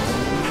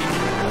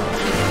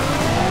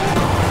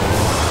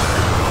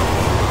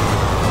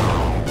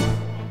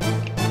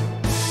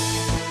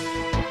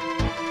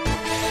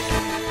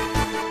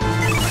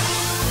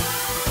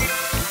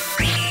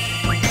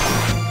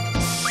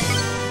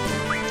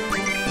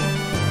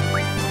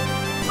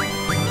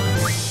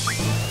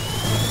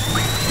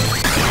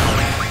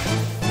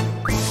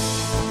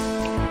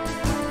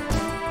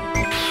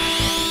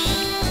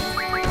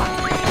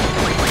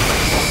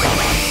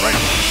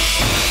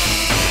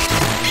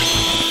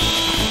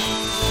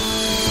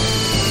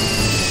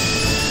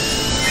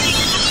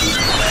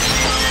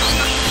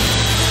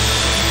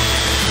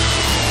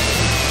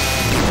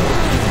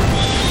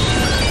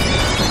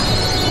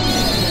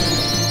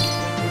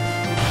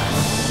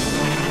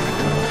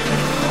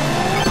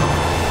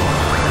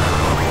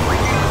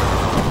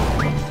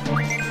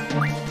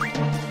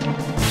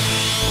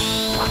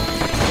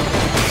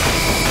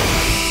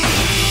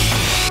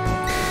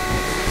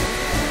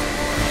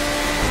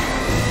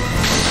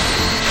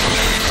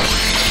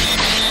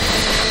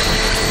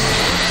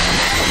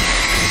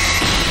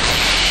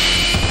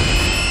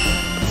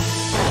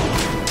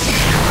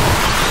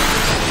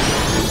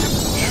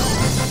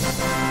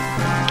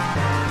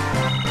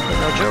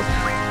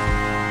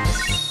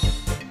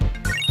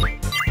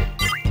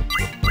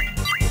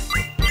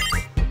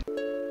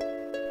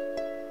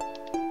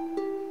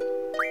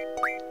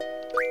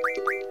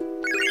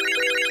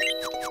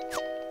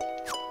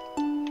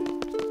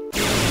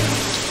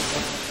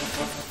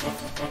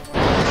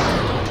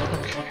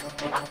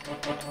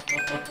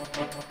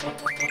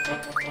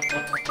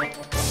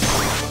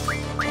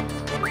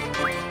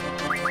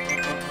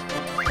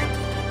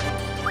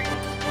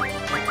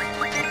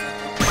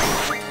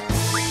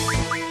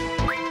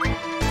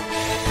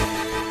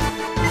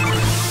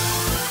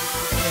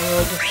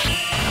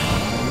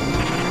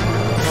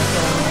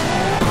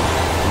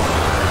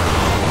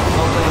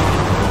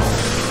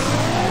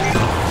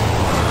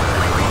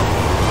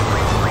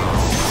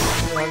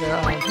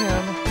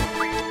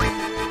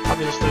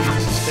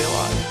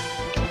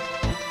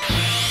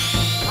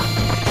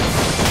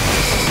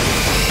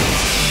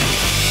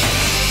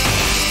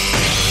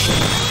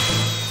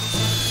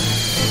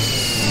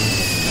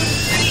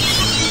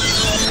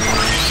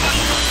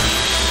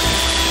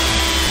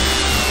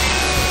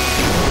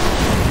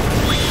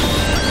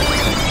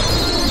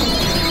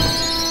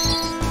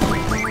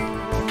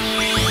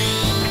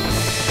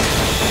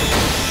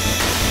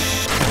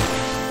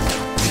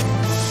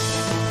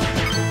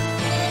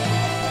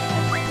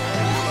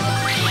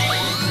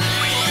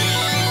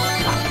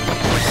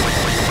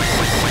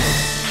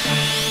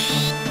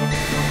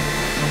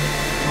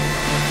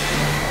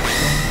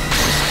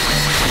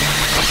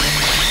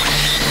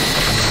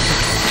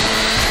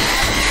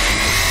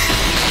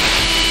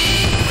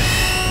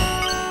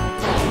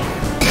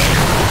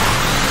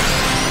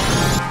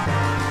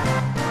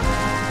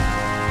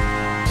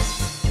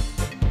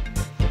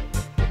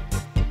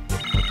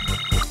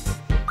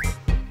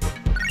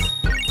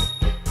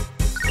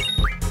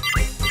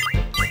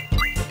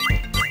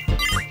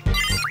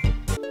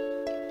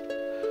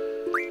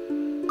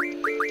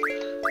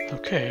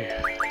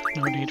 Okay,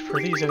 no need for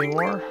these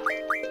anymore.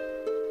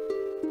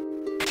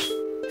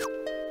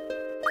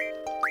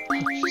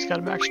 She's got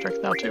a max strength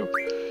now too.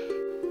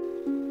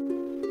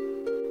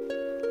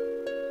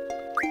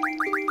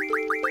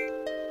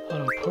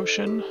 Auto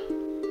potion.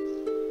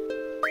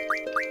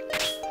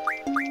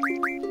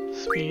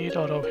 Speed,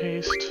 auto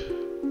haste.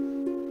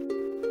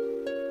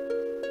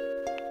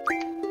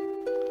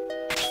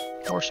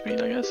 More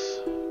speed, I guess.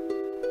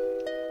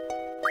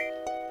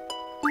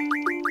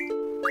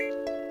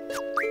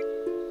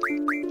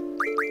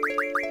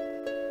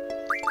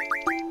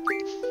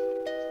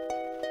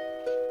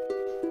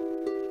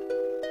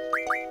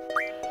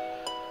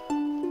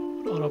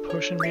 Auto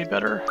potion be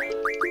better.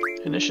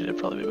 Initiative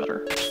probably be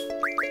better.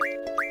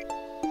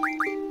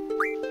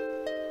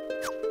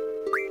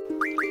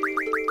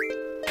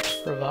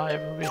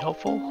 Revive would be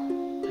helpful,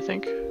 I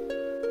think.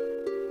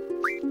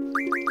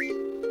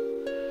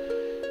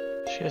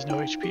 She has no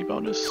HP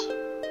bonus,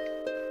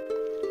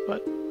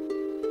 but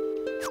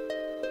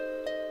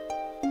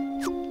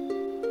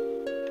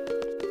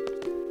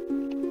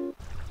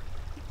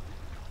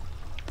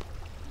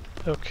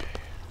okay.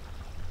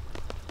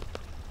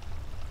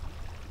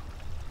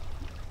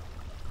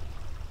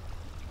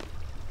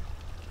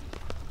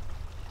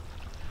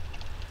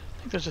 I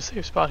think there's a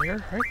safe spot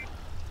here, right?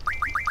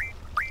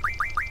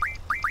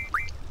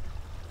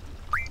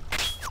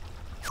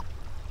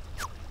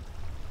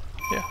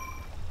 Yeah.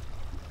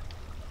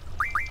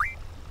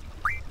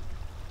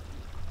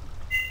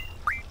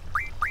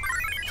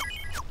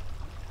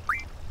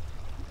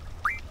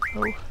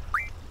 Oh.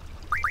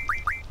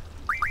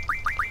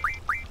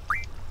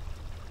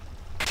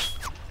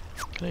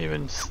 Can I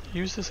even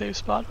use the save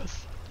spot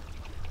with?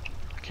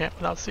 I can't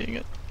without seeing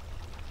it.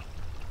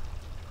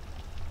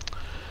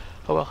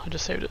 Oh well, I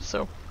just saved it,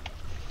 so.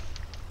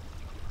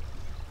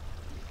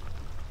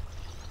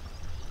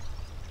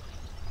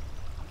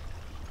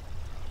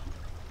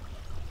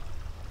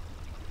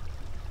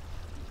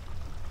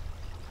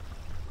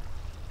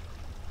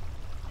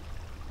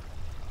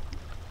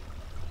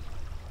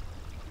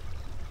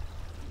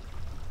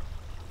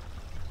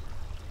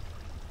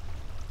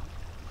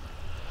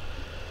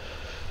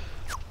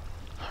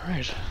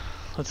 Alright,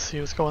 let's see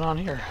what's going on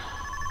here.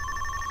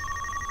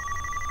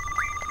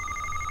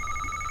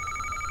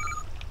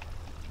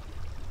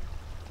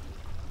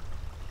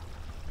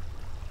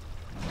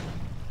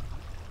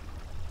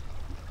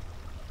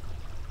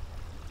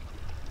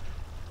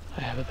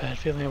 I have a bad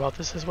feeling about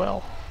this as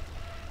well.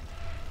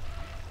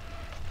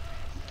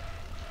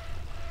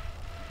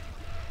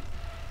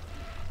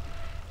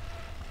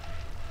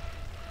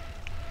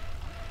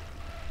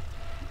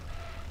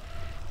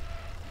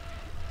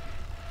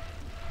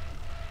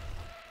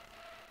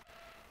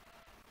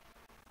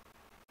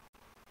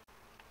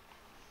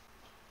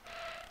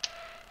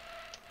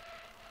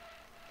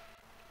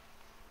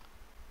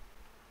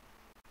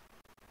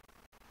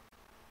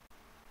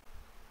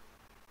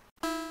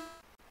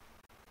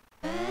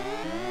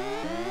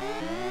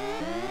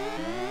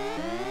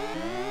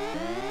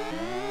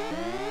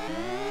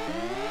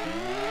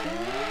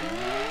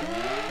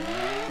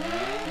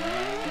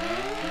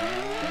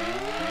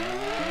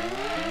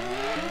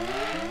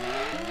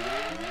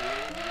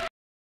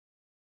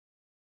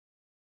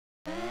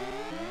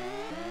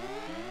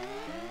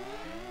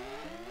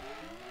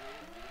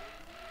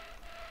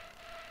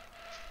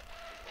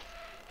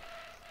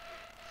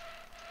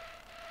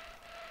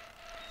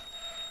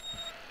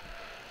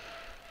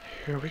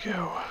 Here we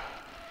go.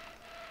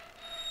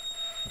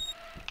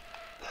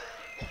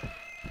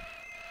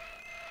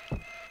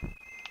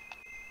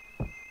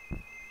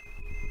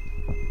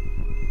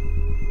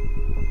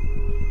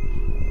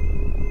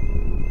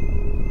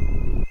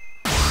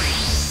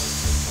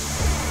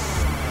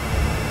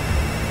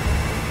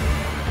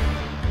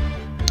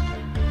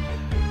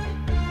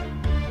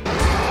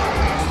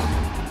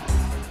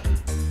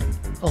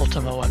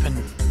 Ultima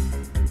weapon.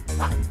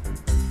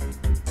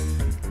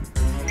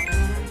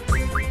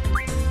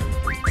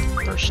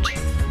 First,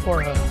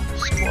 Aura,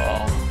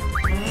 Squall,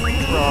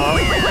 Draw.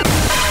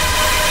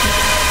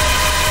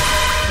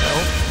 No,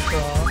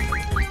 Draw,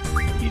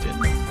 Eden.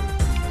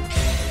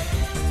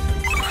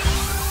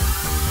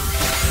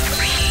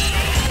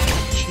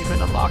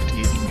 Achievement unlocked,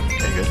 Eden.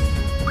 Okay, good.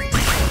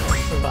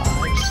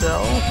 Revive,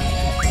 Cell,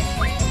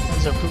 and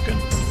Zopukin.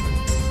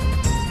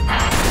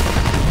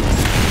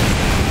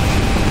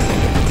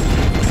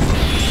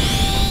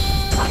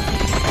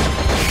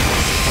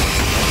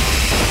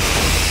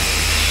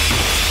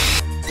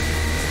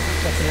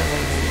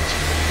 Definitely need to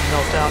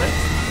melt down it.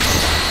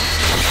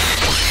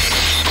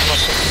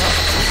 Must have enough.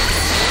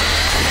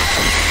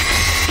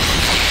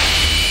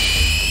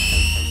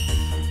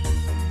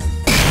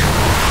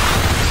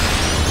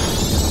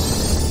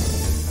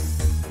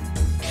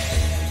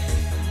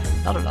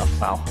 Not enough,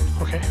 wow,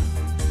 okay.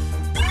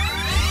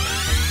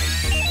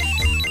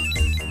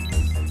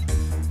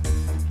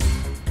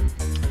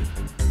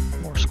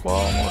 More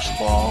squall,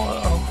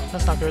 uh-oh,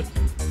 that's not good.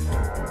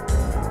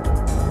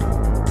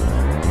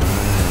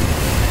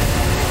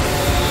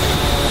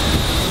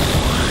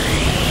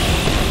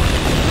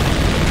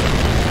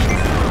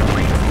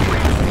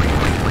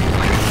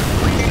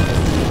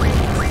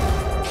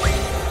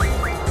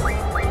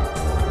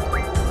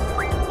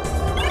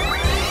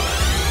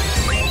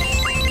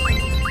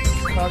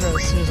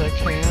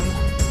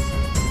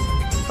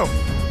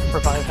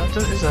 5 health.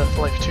 Is that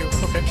life 2?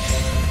 Okay.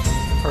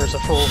 Or is it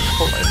full life?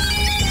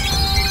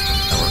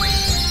 That works.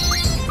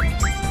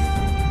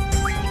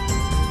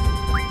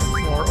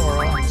 More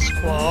aura on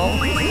Squall.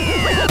 Okay,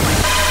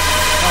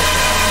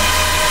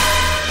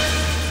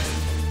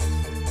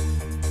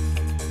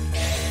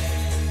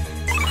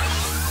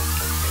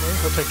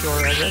 he'll take the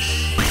aura, I guess.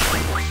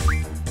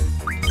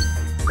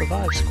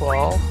 Revive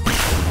Squall.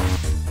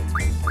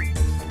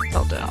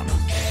 Fell down.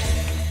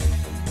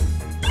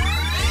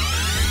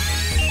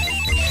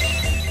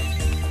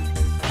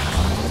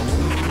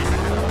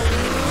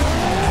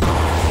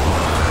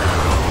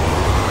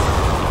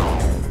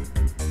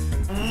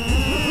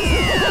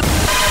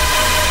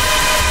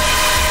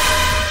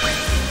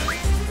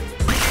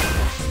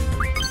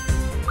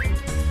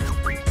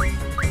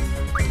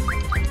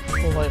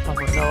 Full life on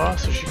Renoa,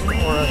 so she can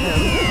aura him.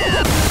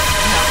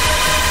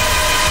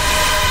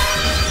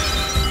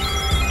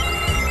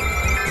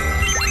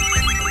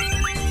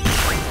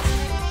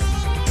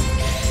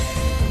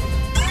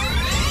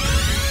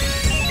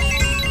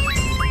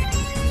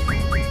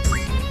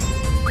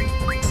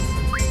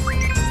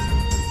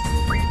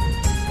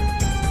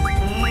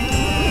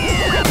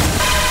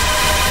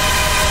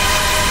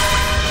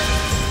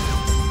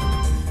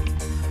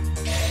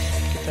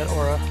 That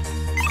aura.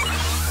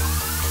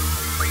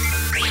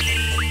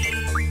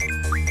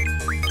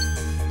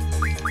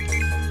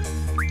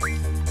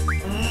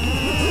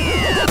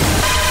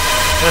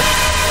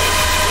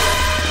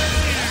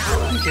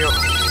 Thank you.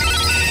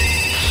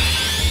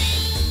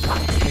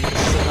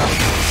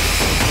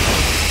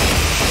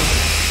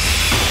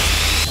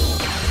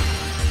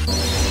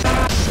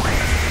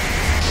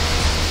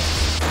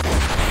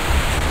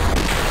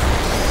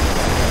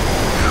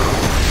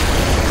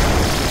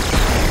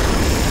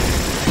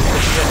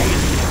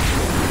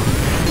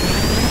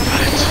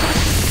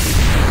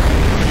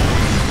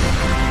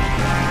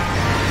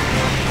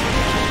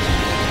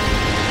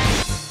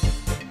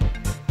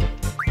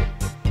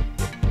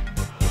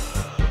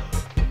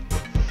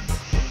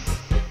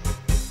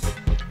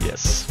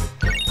 Yes.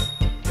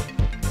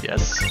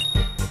 Yes.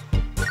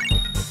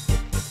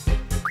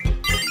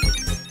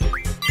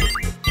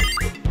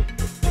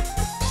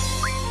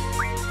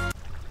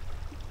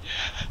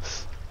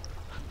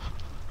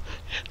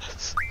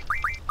 Yes.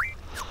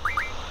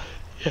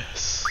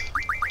 Yes.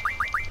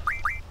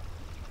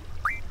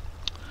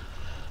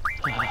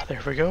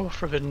 There we go.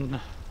 Forbidden.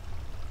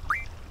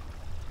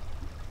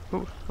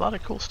 Ooh, a lot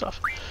of cool stuff.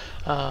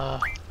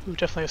 Ooh,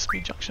 definitely a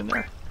speed junction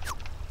there.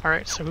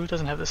 Alright, so who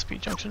doesn't have the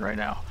speed junction right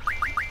now?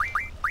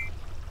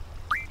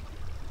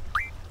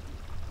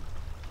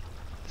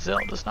 Zell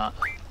does not,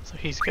 so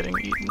he's getting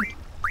eaten.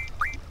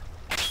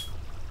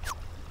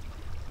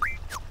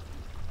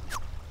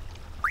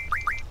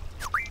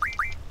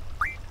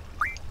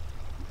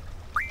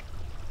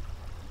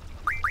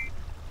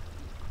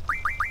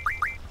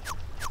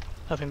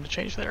 Nothing to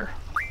change there.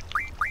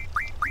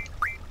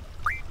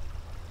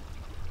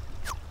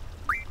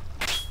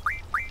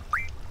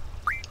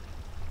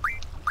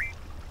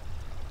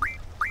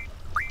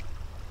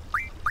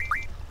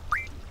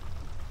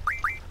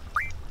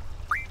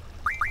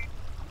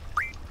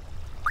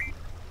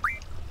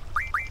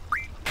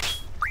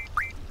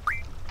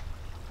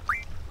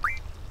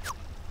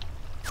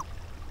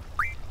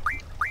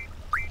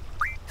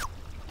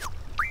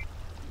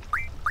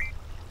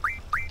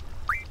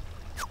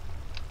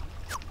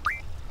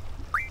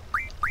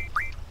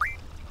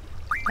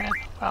 Man,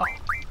 wow.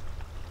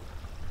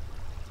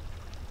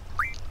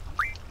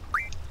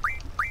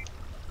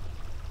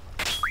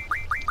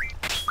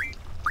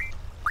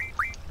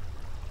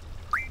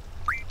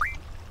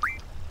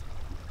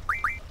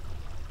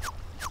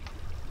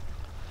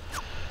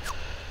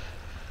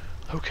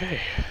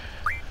 Okay.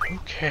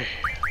 Okay.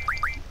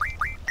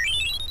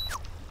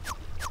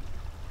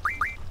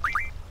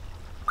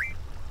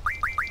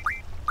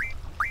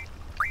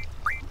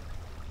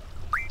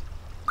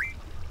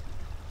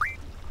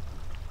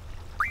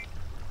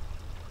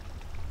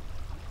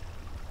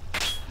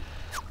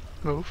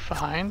 Move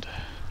behind.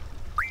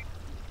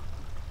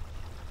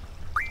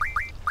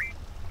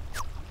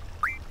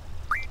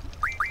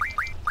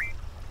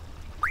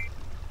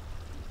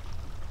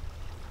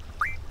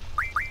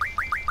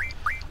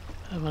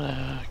 I'm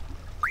gonna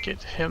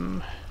get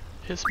him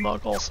his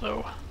mug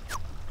also.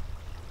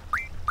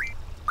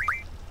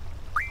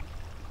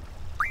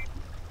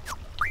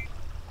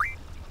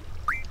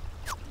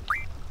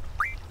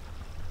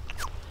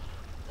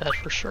 That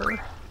for sure.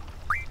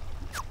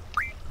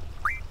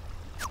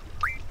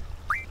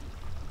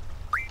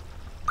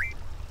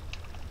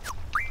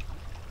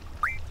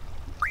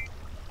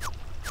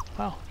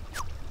 Wow.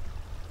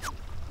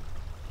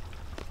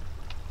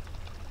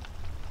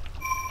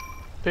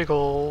 Big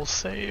ol'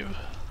 save.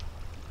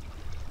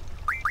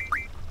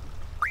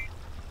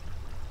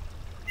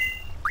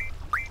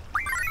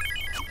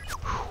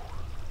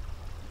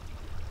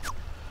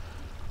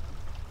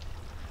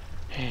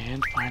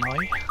 And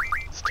finally,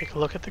 let's take a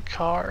look at the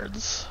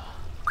cards.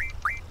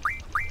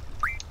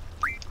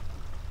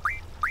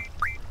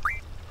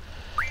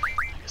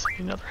 I guess I need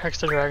another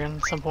Hexa Dragon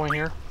at some point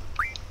here.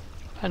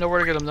 I know where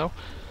to get them though.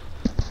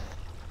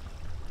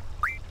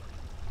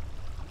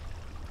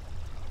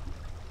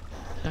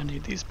 I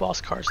need these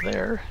boss cards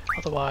there,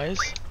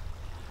 otherwise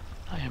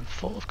I am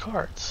full of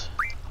cards.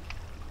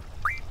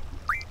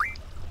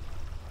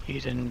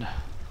 Eden.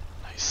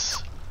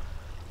 Nice.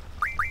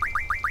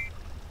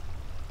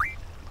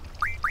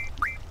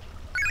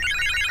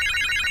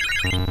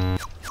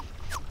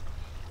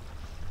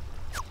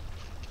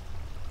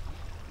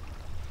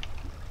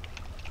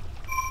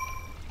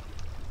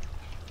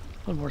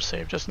 One more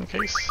save just in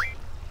case.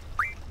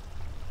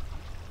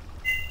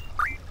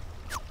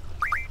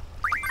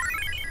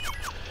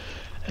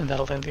 And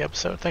that'll end the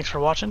episode. Thanks for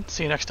watching.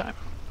 See you next time.